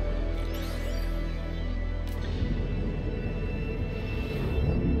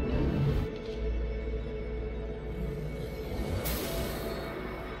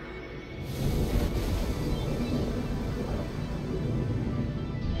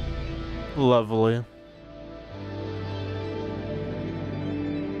 Lovely.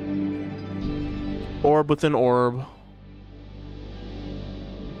 Orb within orb.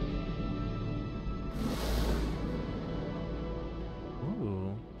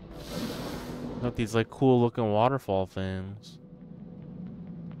 Ooh. Got these like cool looking waterfall things.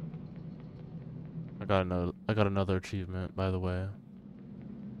 I got another achievement, by the way.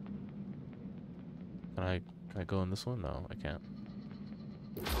 Can I go in this one? No, I can't.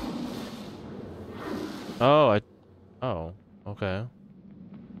 Oh, okay.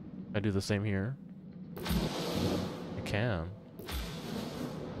 I do the same here. I can.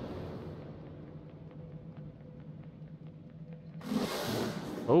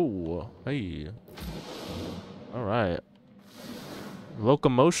 Oh, hey. All right.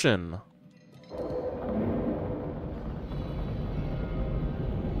 Locomotion.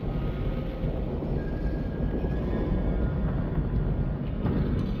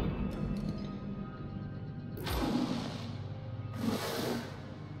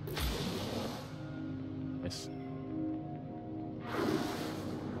 Nice.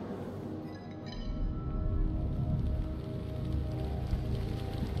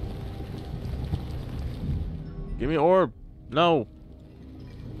 Give me orb. No.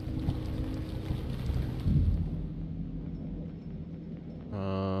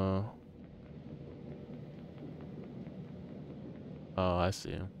 Oh, I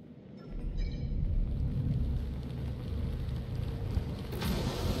see.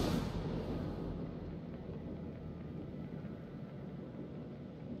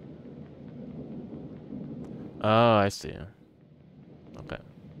 Oh, I see. Okay.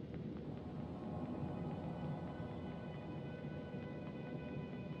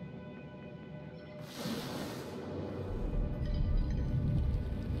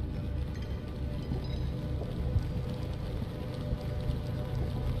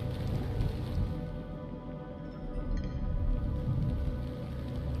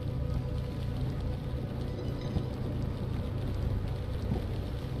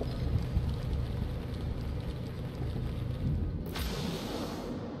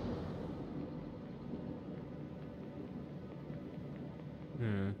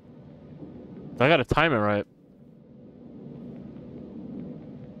 I gotta time it right.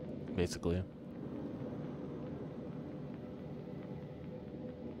 Basically.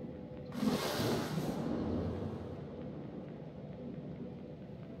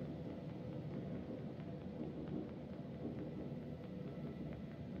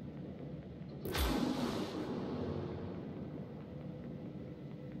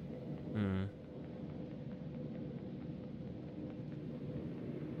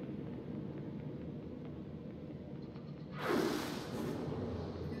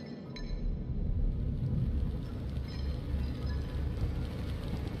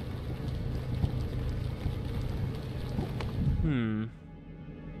 Hmm.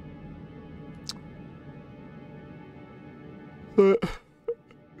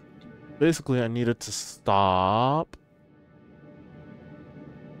 Basically, I needed to stop.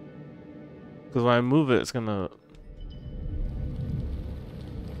 Because when I move it, it's gonna...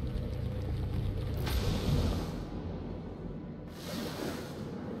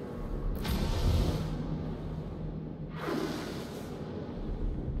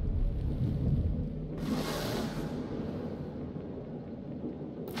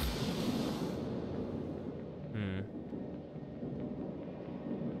 Hmm.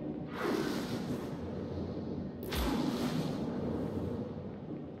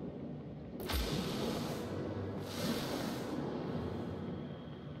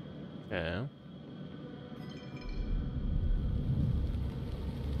 Okay.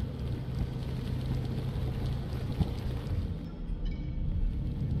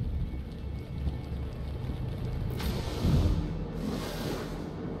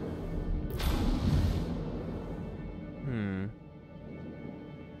 Hmm.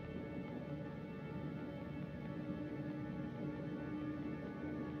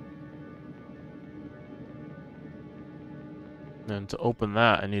 Then to open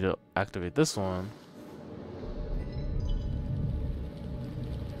that, I need to activate this one.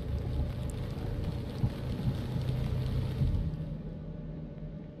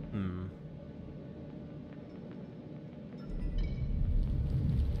 Hmm.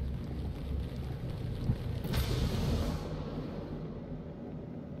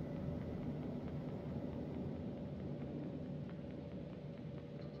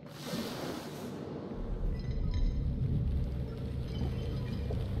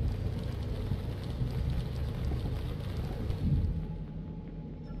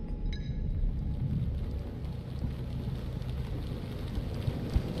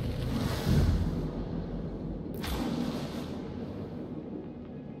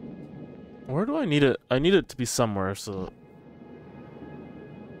 Where do I need it? I need it to be somewhere, so...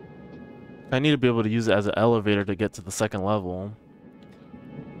 I need to be able to use it as an elevator to get to the second level.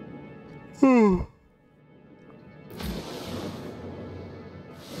 Hmm.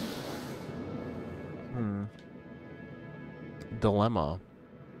 Dilemma.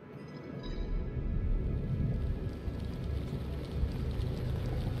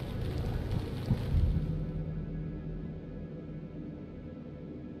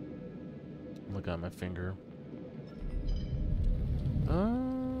 Look at my finger.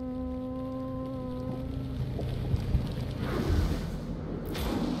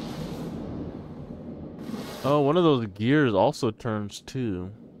 Oh, one of those gears also turns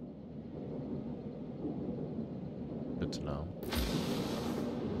too. Good to know.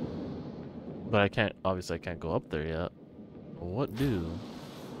 But I can't, obviously I can't go up there yet. What do?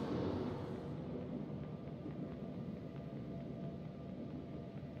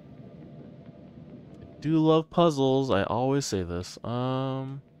 I do love puzzles, I always say this.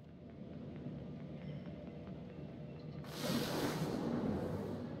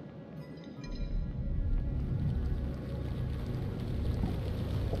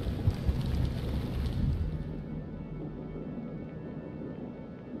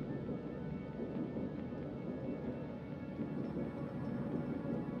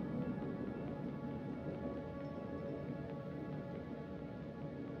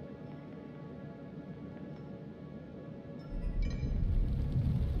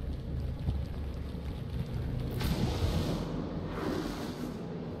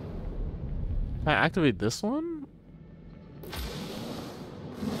 Can I activate this one?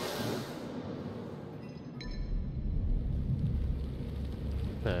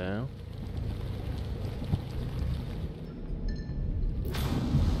 Okay.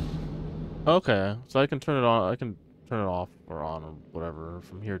 Okay, so I can turn it on, I can turn it off or on or whatever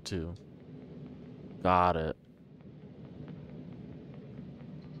from here too. Got it.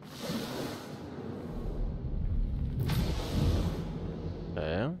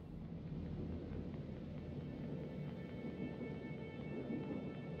 Okay.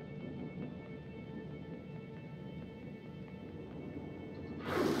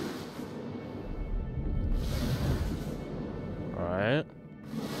 Alright.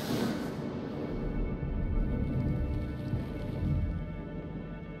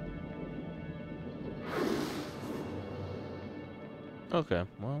 Okay,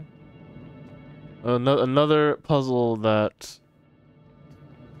 well. Another puzzle that...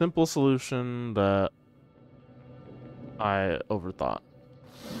 Simple solution that I overthought.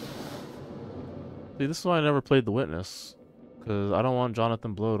 See, this is why I never played The Witness. Because I don't want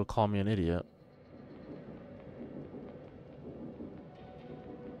Jonathan Blow to call me an idiot.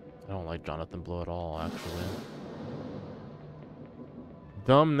 I don't like Jonathan Blow at all, actually.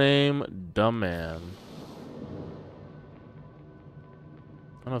 Dumb name, dumb man.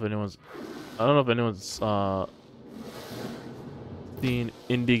 I don't know if anyone's seen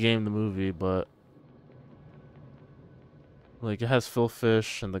Indie Game the movie, but like it has Phil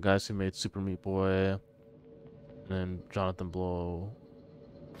Fish and the guys who made Super Meat Boy, and then Jonathan Blow.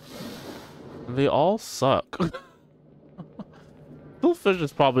 And they all suck. Phil Fish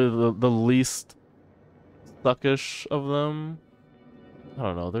is probably the least suckish of them. I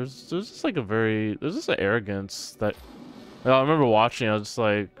don't know. There's just like there's just an arrogance that I remember watching. I was just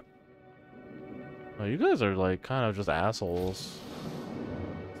like, oh, you guys are like kind of just assholes.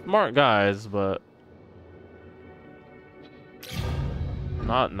 Smart guys, but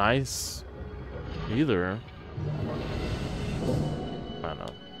not nice either. I don't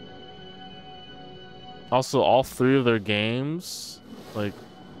know. Also, all three of their games, like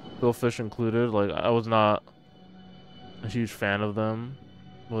Phil Fish included, like I was not a huge fan of them.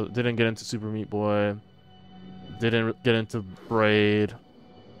 Well, didn't get into Super Meat Boy. Didn't get into Braid.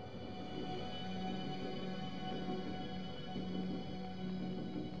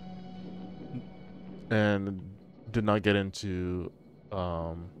 And did not get into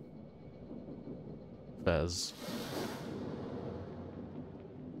Fez.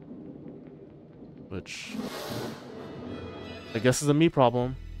 Which I guess is a me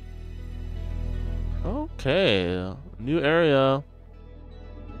problem. Okay, new area.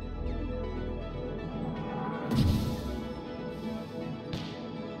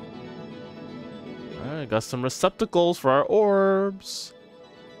 Alright, got some receptacles for our orbs.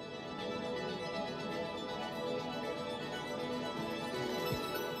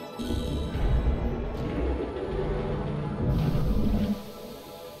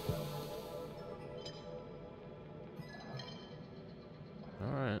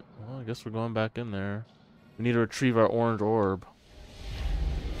 Alright, well, I guess we're going back in there. We need to retrieve our orange orb.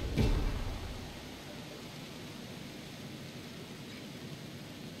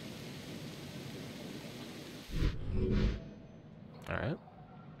 Alright.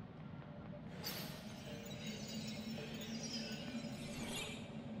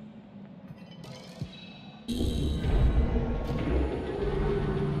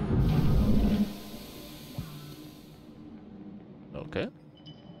 Okay.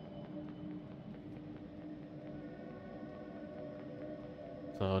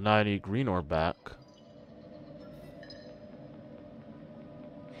 So now I need green orb back.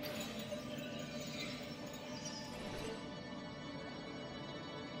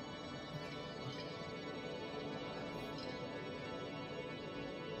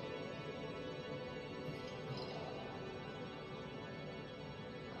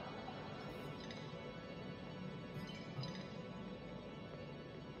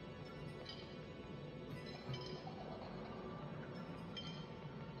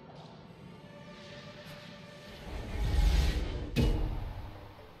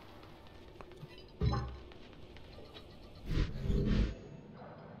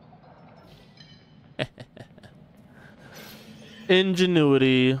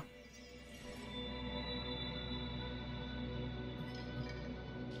 Ingenuity.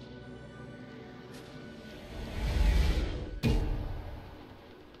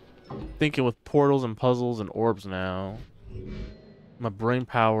 Thinking with portals and puzzles and orbs now. My brain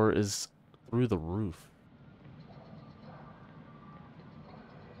power is through the roof.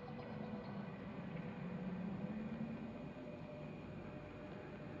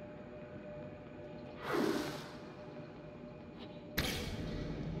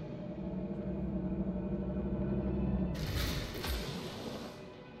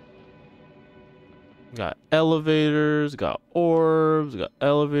 Got elevators, got orbs, got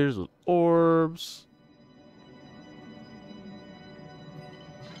elevators with orbs.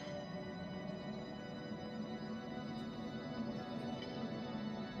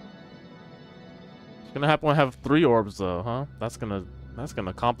 It's gonna happen when I have 3 orbs though, huh? That's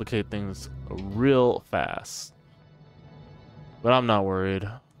gonna complicate things real fast. But I'm not worried.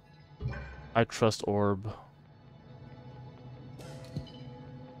 I trust orb.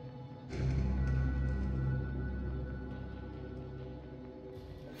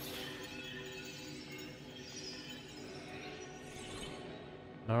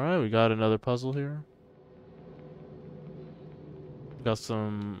 Alright, we got another puzzle here. Got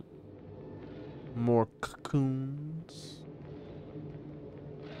some more cocoons.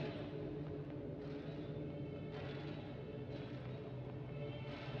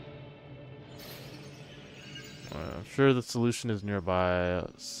 I'm sure the solution is nearby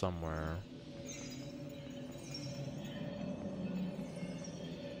somewhere.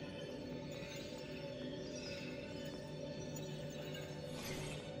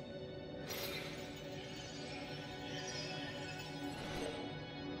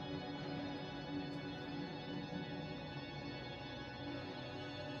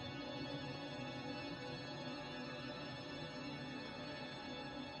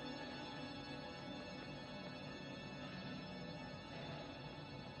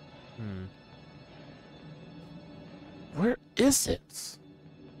 is it?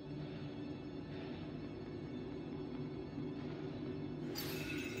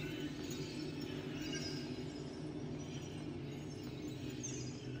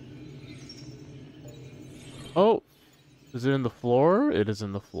 Oh, is it in the floor? It is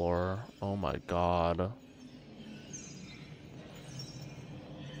in the floor. Oh my god.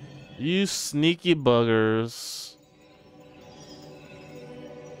 You sneaky buggers.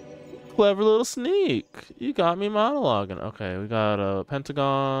 Clever little sneak. You got me monologuing. Okay, we got a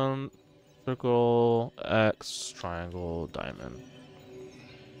pentagon, circle, X, triangle, diamond.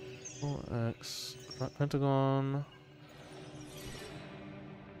 X, pentagon.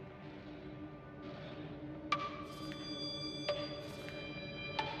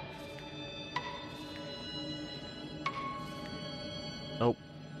 Nope.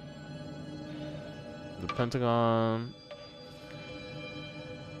 The pentagon.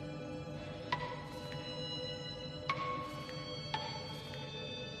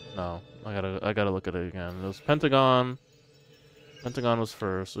 No, I gotta look at it again. It was pentagon. Pentagon was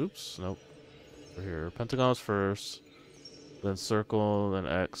first. Oops, nope. Over here. Pentagon was first. Then circle, then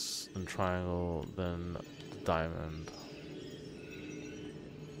X, then triangle, then diamond.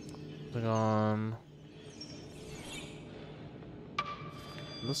 Pentagon.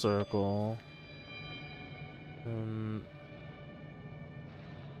 The circle. And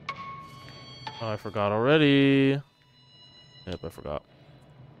oh, I forgot already. Yep, I forgot.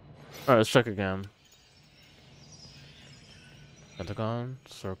 Alright, let's check again. Pentagon,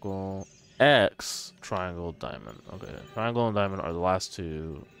 circle, X, triangle, diamond. Okay, triangle and diamond are the last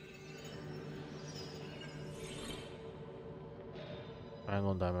two.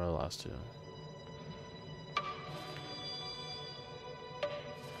 Triangle and diamond are the last two.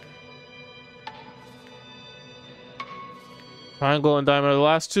 Triangle and diamond are the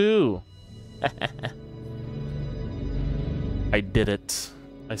last two. I did it.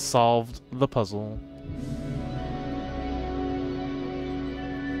 I solved the puzzle.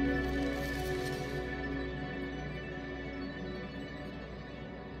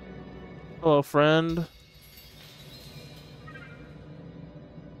 Hello, friend.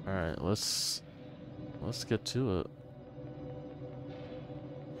 All right, let's get to it.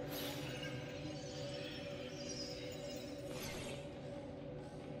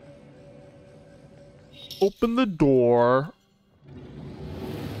 Open the door.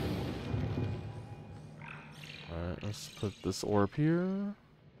 Alright, let's put this orb here.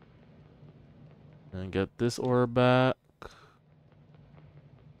 And get this orb back.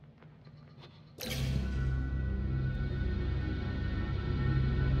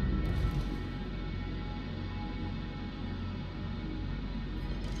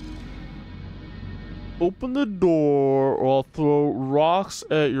 Open the door or I'll throw rocks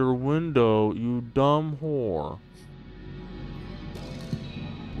at your window, you dumb whore.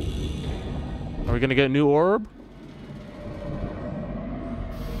 Are we gonna get a new orb?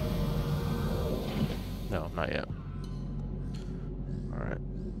 No, not yet. Alright.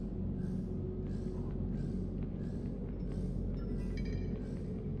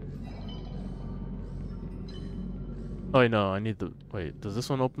 Oh, wait, no, I need the... Wait, does this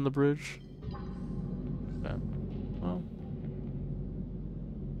one open the bridge? Okay. Well.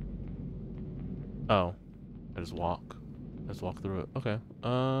 Oh. I just walk. I just walk through it. Okay.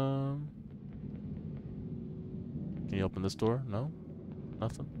 Can you open this door? No?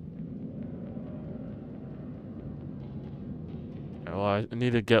 Nothing? Okay, well, I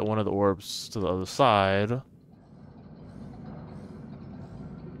need to get one of the orbs to the other side.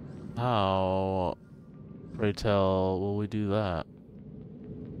 How, pray tell, will we do that?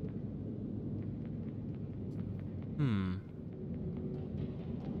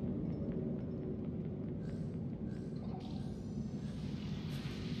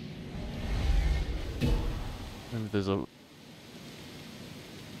 Maybe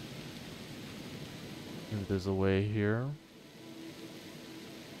there's a way here.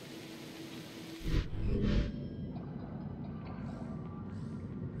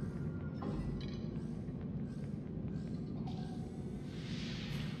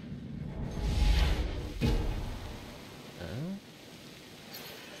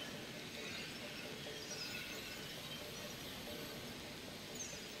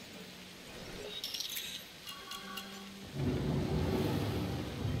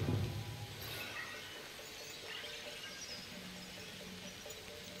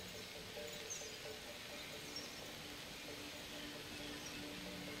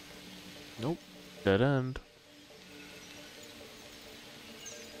 Nope. Dead end.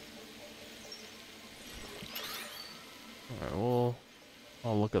 Alright, well,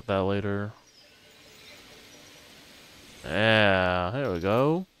 I'll look at that later. Yeah, here we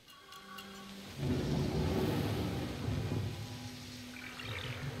go.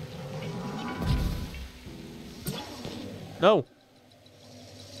 No.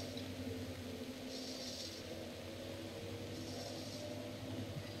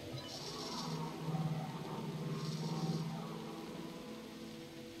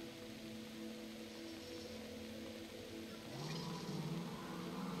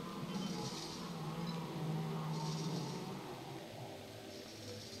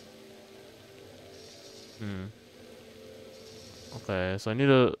 Hmm. Okay, so I need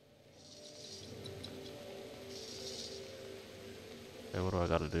to... Okay, what do I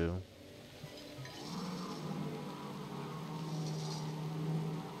gotta do?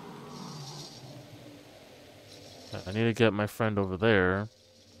 I need to get my friend over there,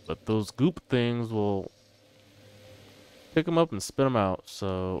 but those goop things will pick him up and spit him out.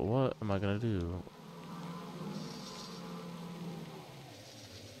 So what am I gonna do?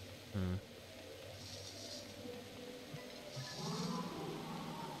 Hmm.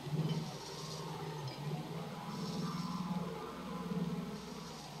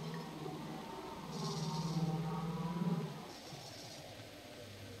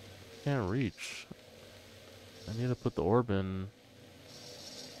 Can't reach. I need to put the orb in.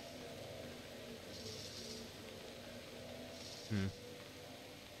 Hmm.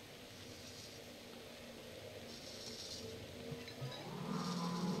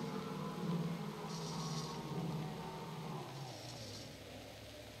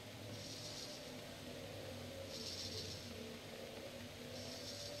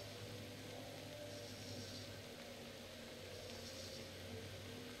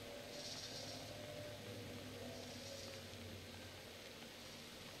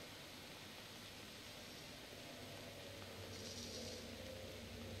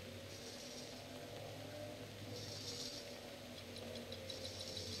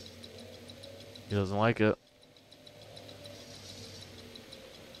 He doesn't like it.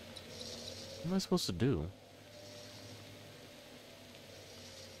 What am I supposed to do?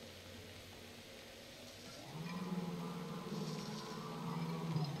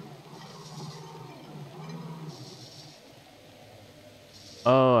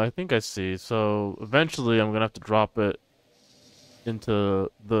 Oh, I think I see. So eventually I'm gonna have to drop it into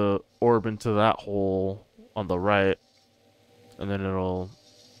the orb into that hole on the right, and then it'll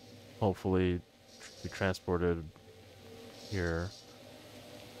hopefully be transported here.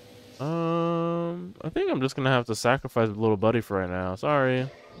 I think I'm just gonna have to sacrifice a little buddy for right now. Sorry.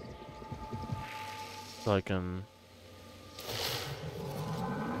 So I can...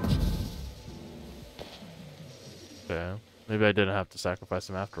 Okay. Maybe I didn't have to sacrifice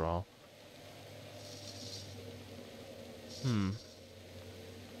him after all. Hmm.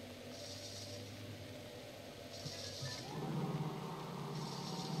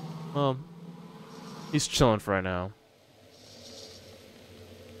 Well, he's chilling for right now.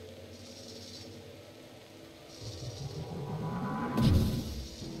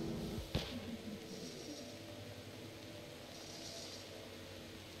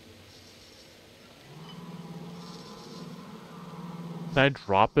 Can I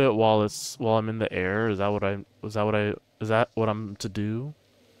drop it while I'm in the air? Is that what I'm to do?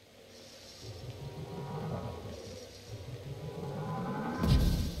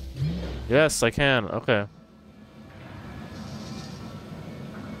 Yes, I can. Okay.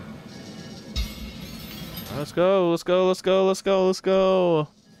 Let's go. Let's go. Let's go. Let's go. Let's go.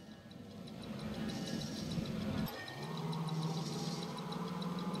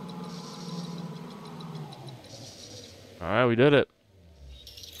 All right, we did it.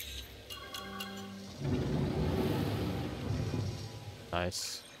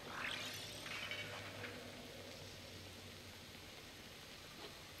 Nice.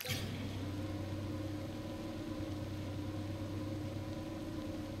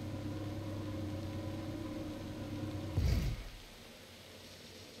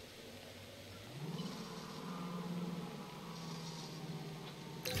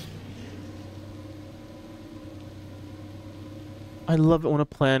 I love it when a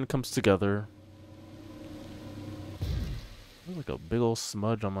plan comes together. There's like a big old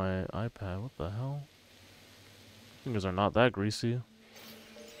smudge on my iPad. What the hell? Fingers are not that greasy.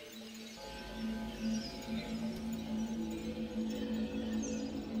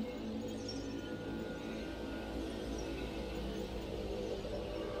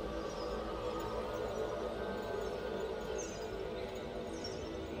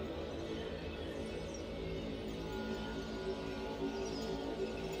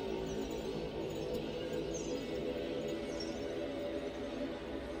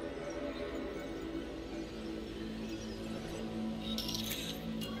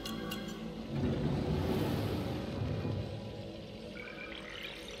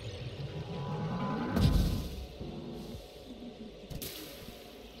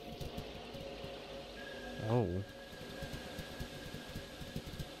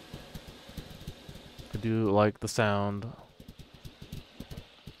 do like the sound.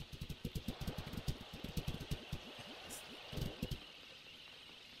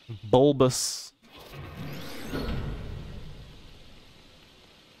 Bulbous.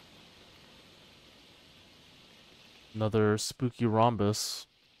 Another spooky rhombus.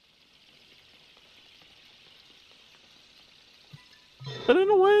 But in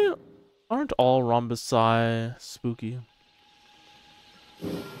a way, aren't all rhombusi spooky?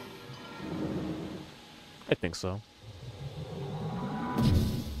 I think so.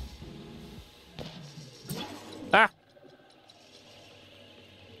 Ah!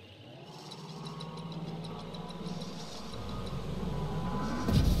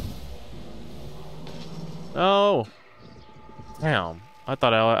 Oh! Damn. I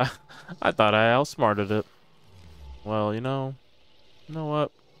thought I thought I outsmarted it. Well, you know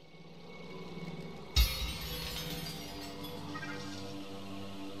what?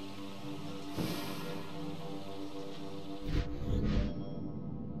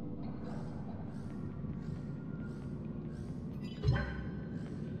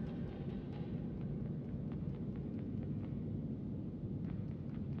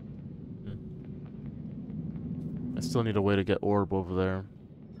 I still need a way to get orb over there.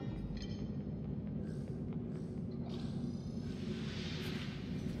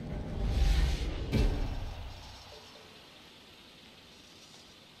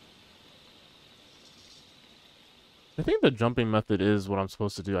 I think the jumping method is what I'm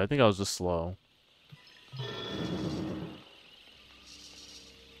supposed to do. I think I was just slow. I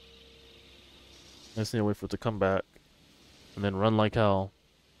just need to wait for it to come back. And then run like hell.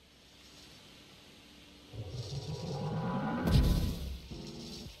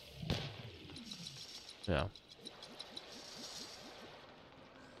 Yeah.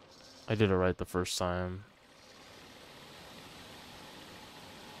 I did it right the first time.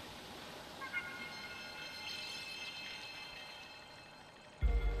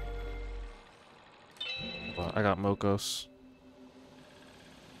 But I got Mokos.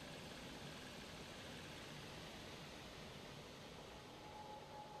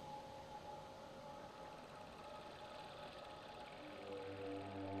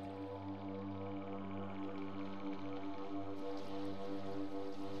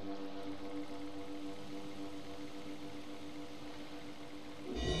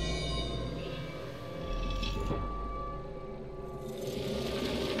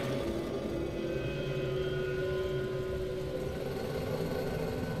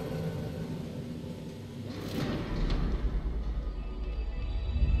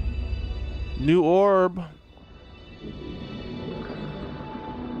 New orb.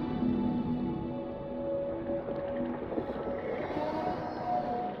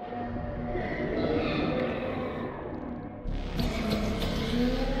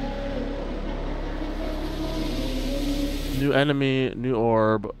 New enemy, new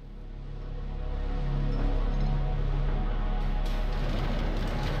orb.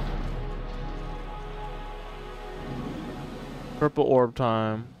 Purple orb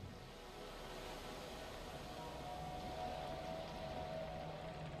time.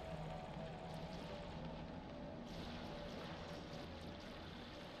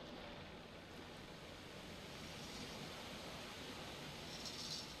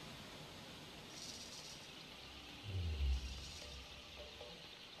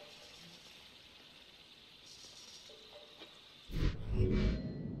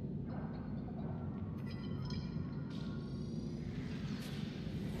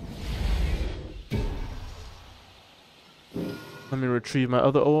 Let me retrieve my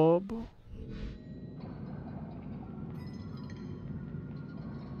other orb.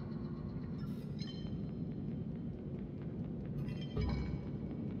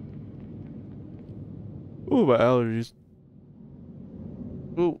 Ooh, my allergies.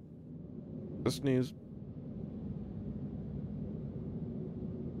 Ooh. I sneeze.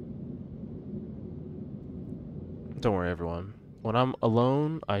 Don't worry, everyone. When I'm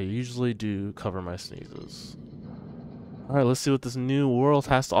alone, I usually do cover my sneezes. Alright, let's see what this new world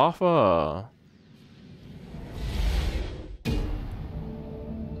has to offer.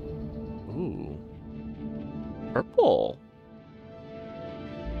 Ooh. Purple.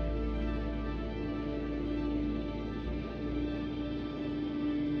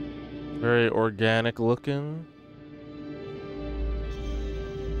 Very organic looking.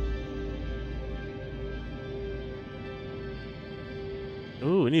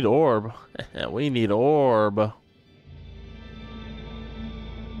 Ooh, we need orb. We need orb.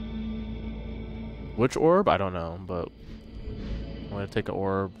 Which orb? I don't know, but I'm gonna take an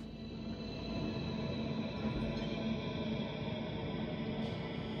orb.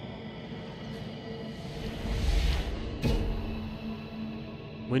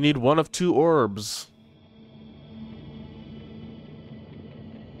 We need one of two orbs.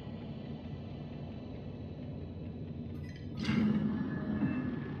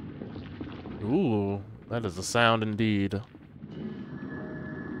 Ooh, that is a sound indeed. I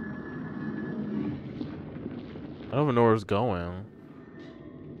don't even know where it's going.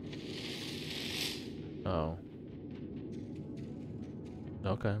 Oh.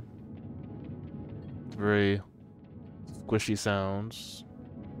 Okay. Very squishy sounds.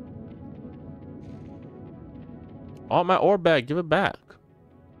 Oh, my orb bag, give it back.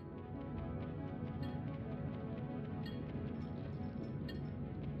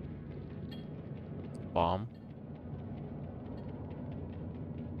 Bomb.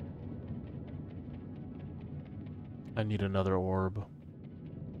 I need another orb.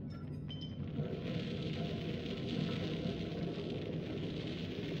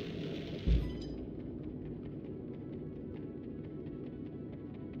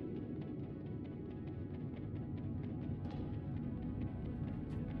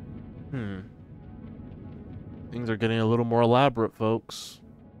 Things are getting a little more elaborate, folks.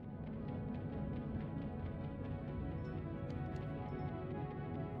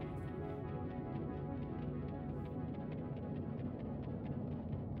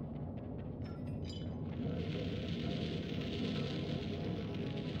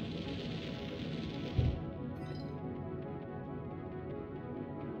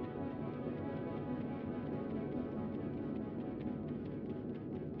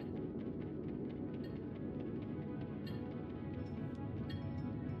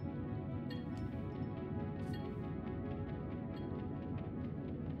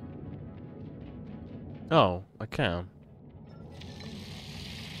 Oh, I can.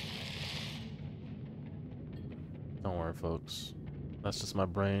 Don't worry, folks. That's just my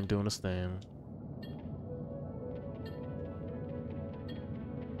brain doing its thing.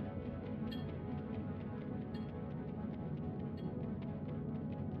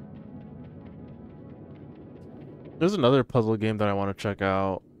 There's another puzzle game that I want to check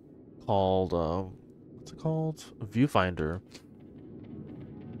out called, what's it called? Viewfinder.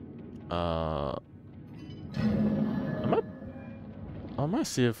 I might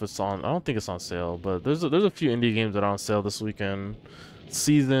see if it's on. I don't think it's on sale, but there's a few indie games that are on sale this weekend.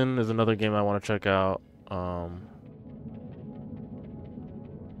 Season is another game I want to check out.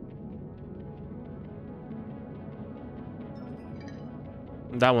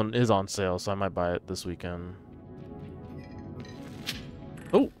 That one is on sale, so I might buy it this weekend.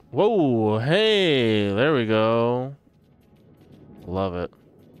 Oh, whoa, hey, there we go. Love it.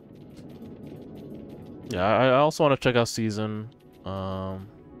 Yeah, I also want to check out Season.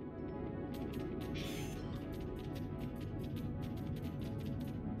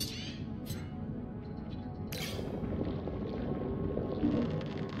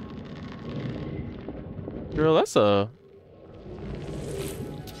 Girl, that's a...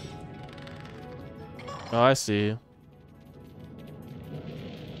 Oh, I see.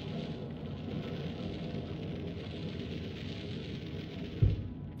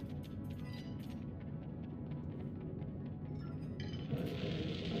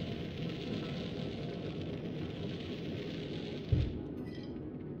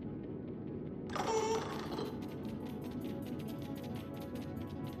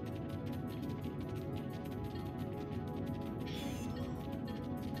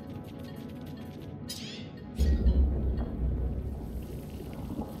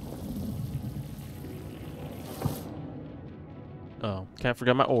 Oh, can't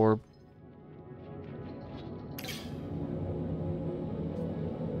forget my orb.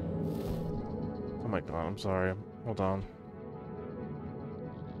 Oh my god, I'm sorry. Hold on.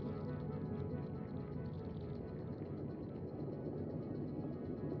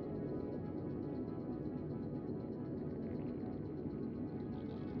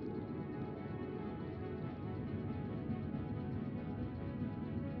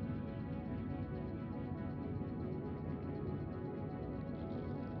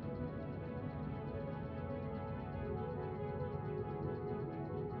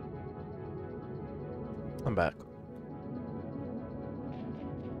 I'm back.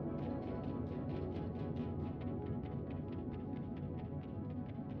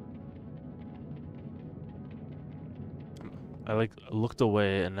 I like looked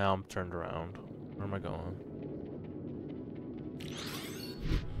away and now I'm turned around. Where am I going?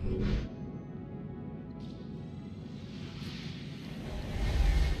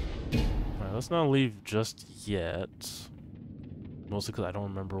 Alright, let's not leave just yet. Mostly because I don't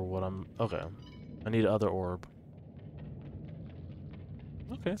remember what I'm... Okay. I need other orb.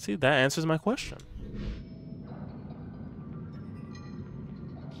 Okay, see, that answers my question.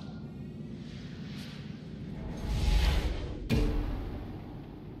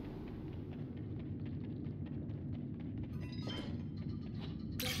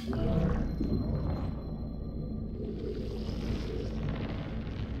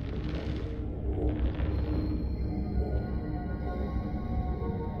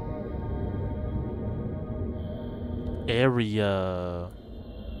 Area.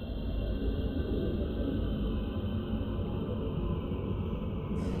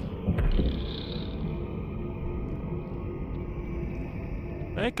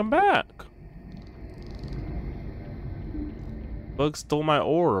 Hey, come back. Bug stole my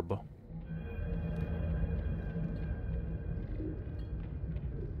orb.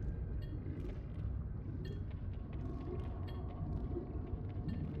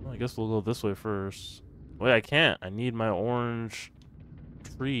 Well, I guess we'll go this way first. Wait, I can't. I need my orange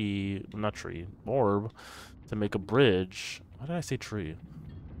tree, not tree, orb to make a bridge. Why did I say tree?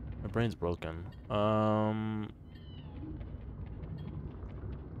 My brain's broken.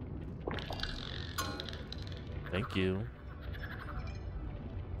 Thank you.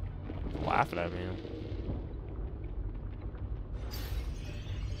 Laughing at me.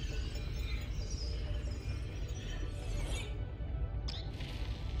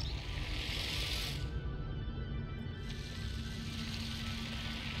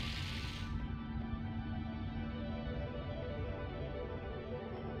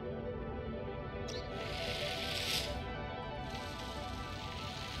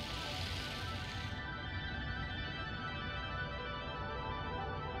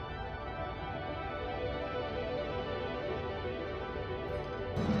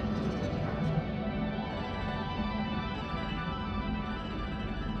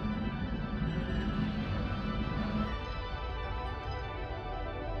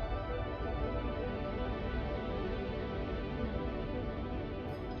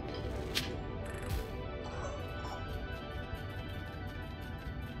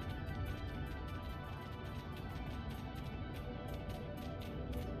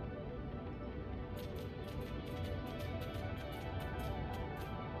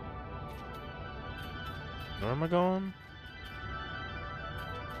 Where am I going?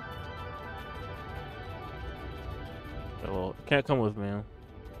 Okay, well, can't come with me.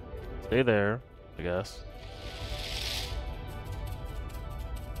 Stay there, I guess.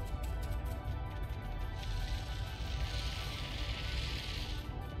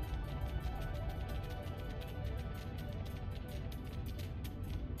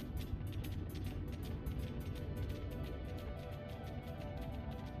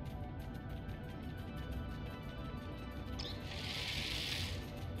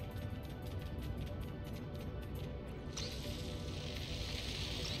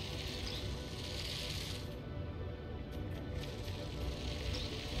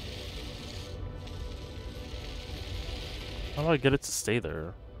 How do I get it to stay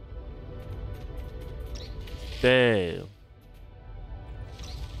there? Stay.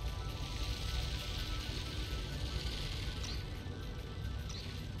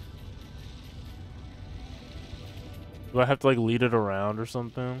 Do I have to like lead it around or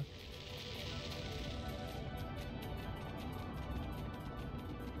something?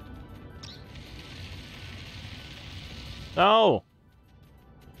 No.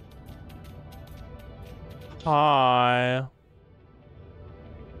 Hi.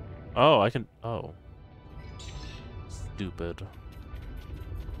 Oh, I can. Oh. Stupid.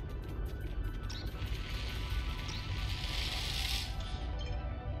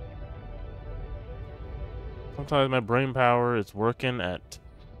 Sometimes my brain power is working at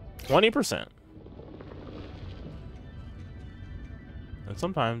 20%. And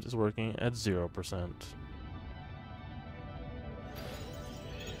sometimes it's working at 0%.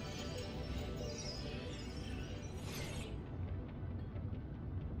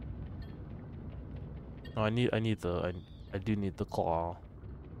 Oh, I do need the claw.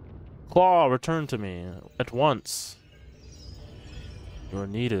 Claw, return to me at once. You're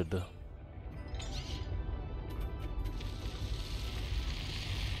needed.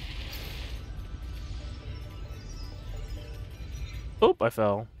 Oop, I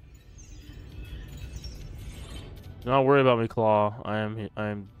fell. Do not worry about me, Claw.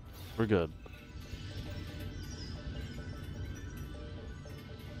 We're good.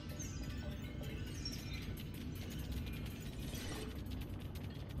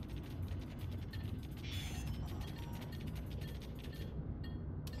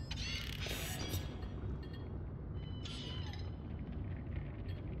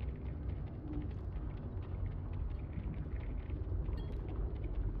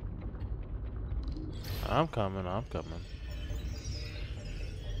 I'm coming, I'm coming.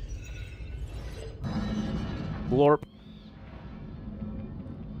 Glorp.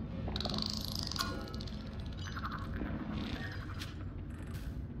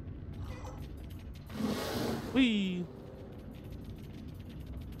 Whee!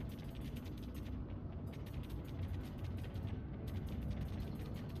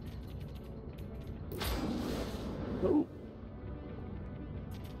 Oh.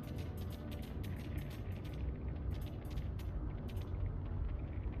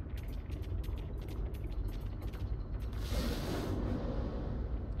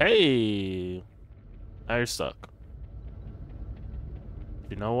 Hey! Now you're stuck.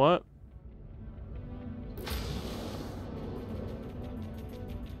 You know what?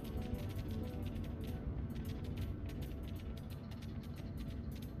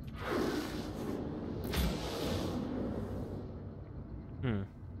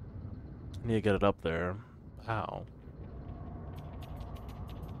 Need to get it up there. How?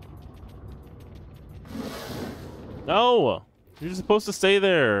 No! You're supposed to stay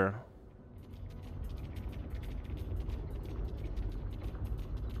there.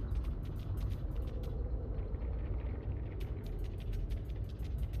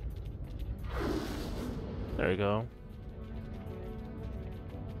 There you go.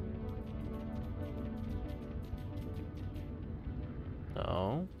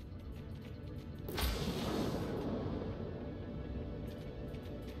 No.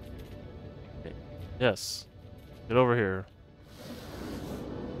 Okay. Yes. Get over here.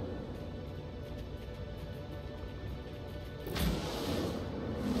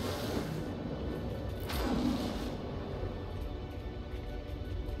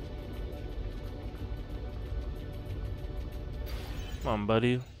 Come on,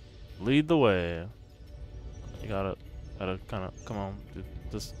 buddy. Lead the way. You gotta kind of come on, dude.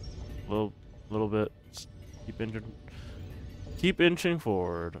 Just little bit. Just keep inching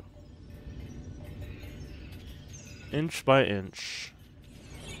forward, inch by inch,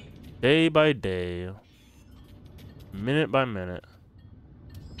 day by day, minute by minute.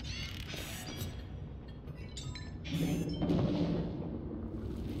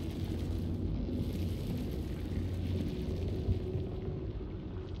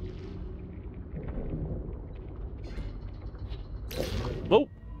 Whoa!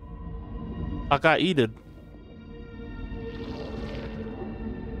 I got eated.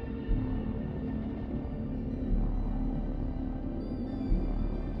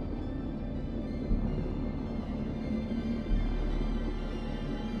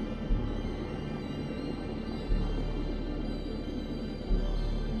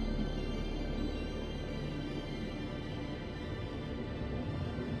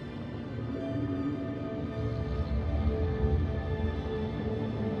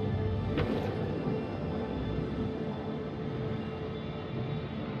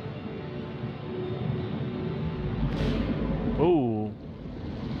 Oh.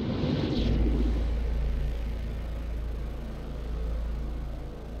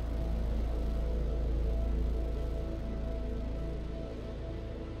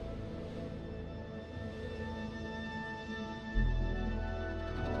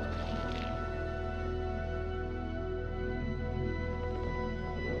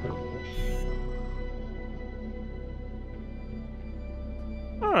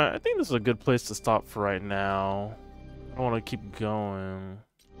 Alright, I think this is a good place to stop for right now. I don't want to keep going.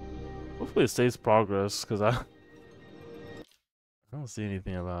 Hopefully it saves progress, because I don't see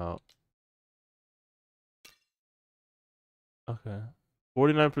anything about... Okay.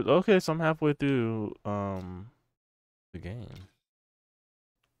 49%. Okay, so I'm halfway through the game.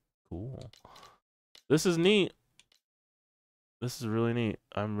 Cool. This is neat. This is really neat.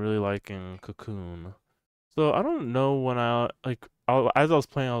 I'm really liking COCOON. So I don't know when as I was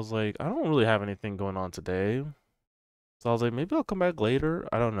playing, I was like, I don't really have anything going on today. So I was like, maybe I'll come back later.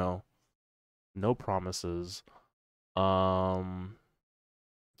 I don't know. No promises. So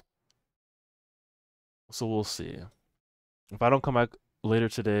we'll see. If I don't come back later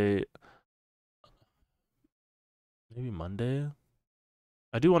today, maybe Monday.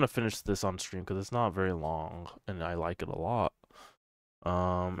 I do want to finish this on stream because it's not very long and I like it a lot.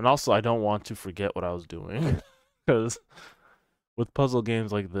 And also I don't want to forget what I was doing because with puzzle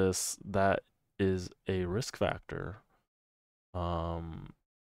games like this, that is a risk factor.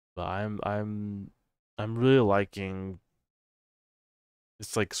 But I'm really liking.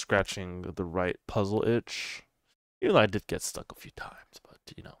 It's like scratching the right puzzle itch. Even though I did get stuck a few times, but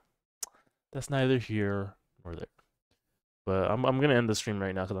you know, that's neither here nor there. But I'm gonna end the stream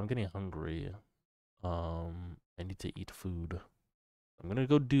right now because I'm getting hungry. I need to eat food. I'm gonna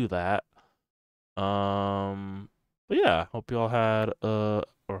go do that. But yeah, hope you all have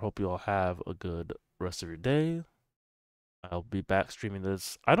a good rest of your day. I'll be back streaming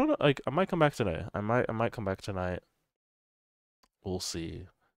this. I don't know, like I might come back tonight. I might come back tonight. We'll see.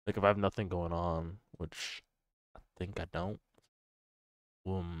 Like if I have nothing going on, which think I don't.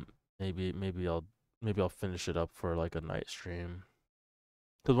 Maybe maybe I'll finish it up for like a night stream.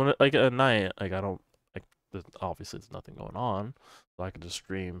 Cause when like at night, like I don't like obviously there's nothing going on, so I can just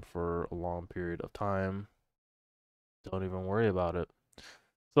stream for a long period of time. Don't even worry about it.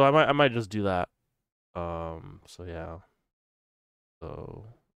 So I might just do that. So yeah. So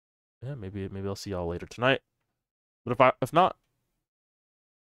yeah, maybe I'll see y'all later tonight. But if not,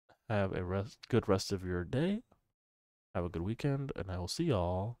 have a good rest of your day. Have a good weekend, and I will see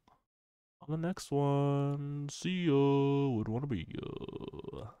y'all on the next one. See ya. Would wanna be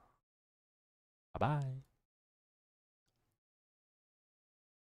ya. Bye bye.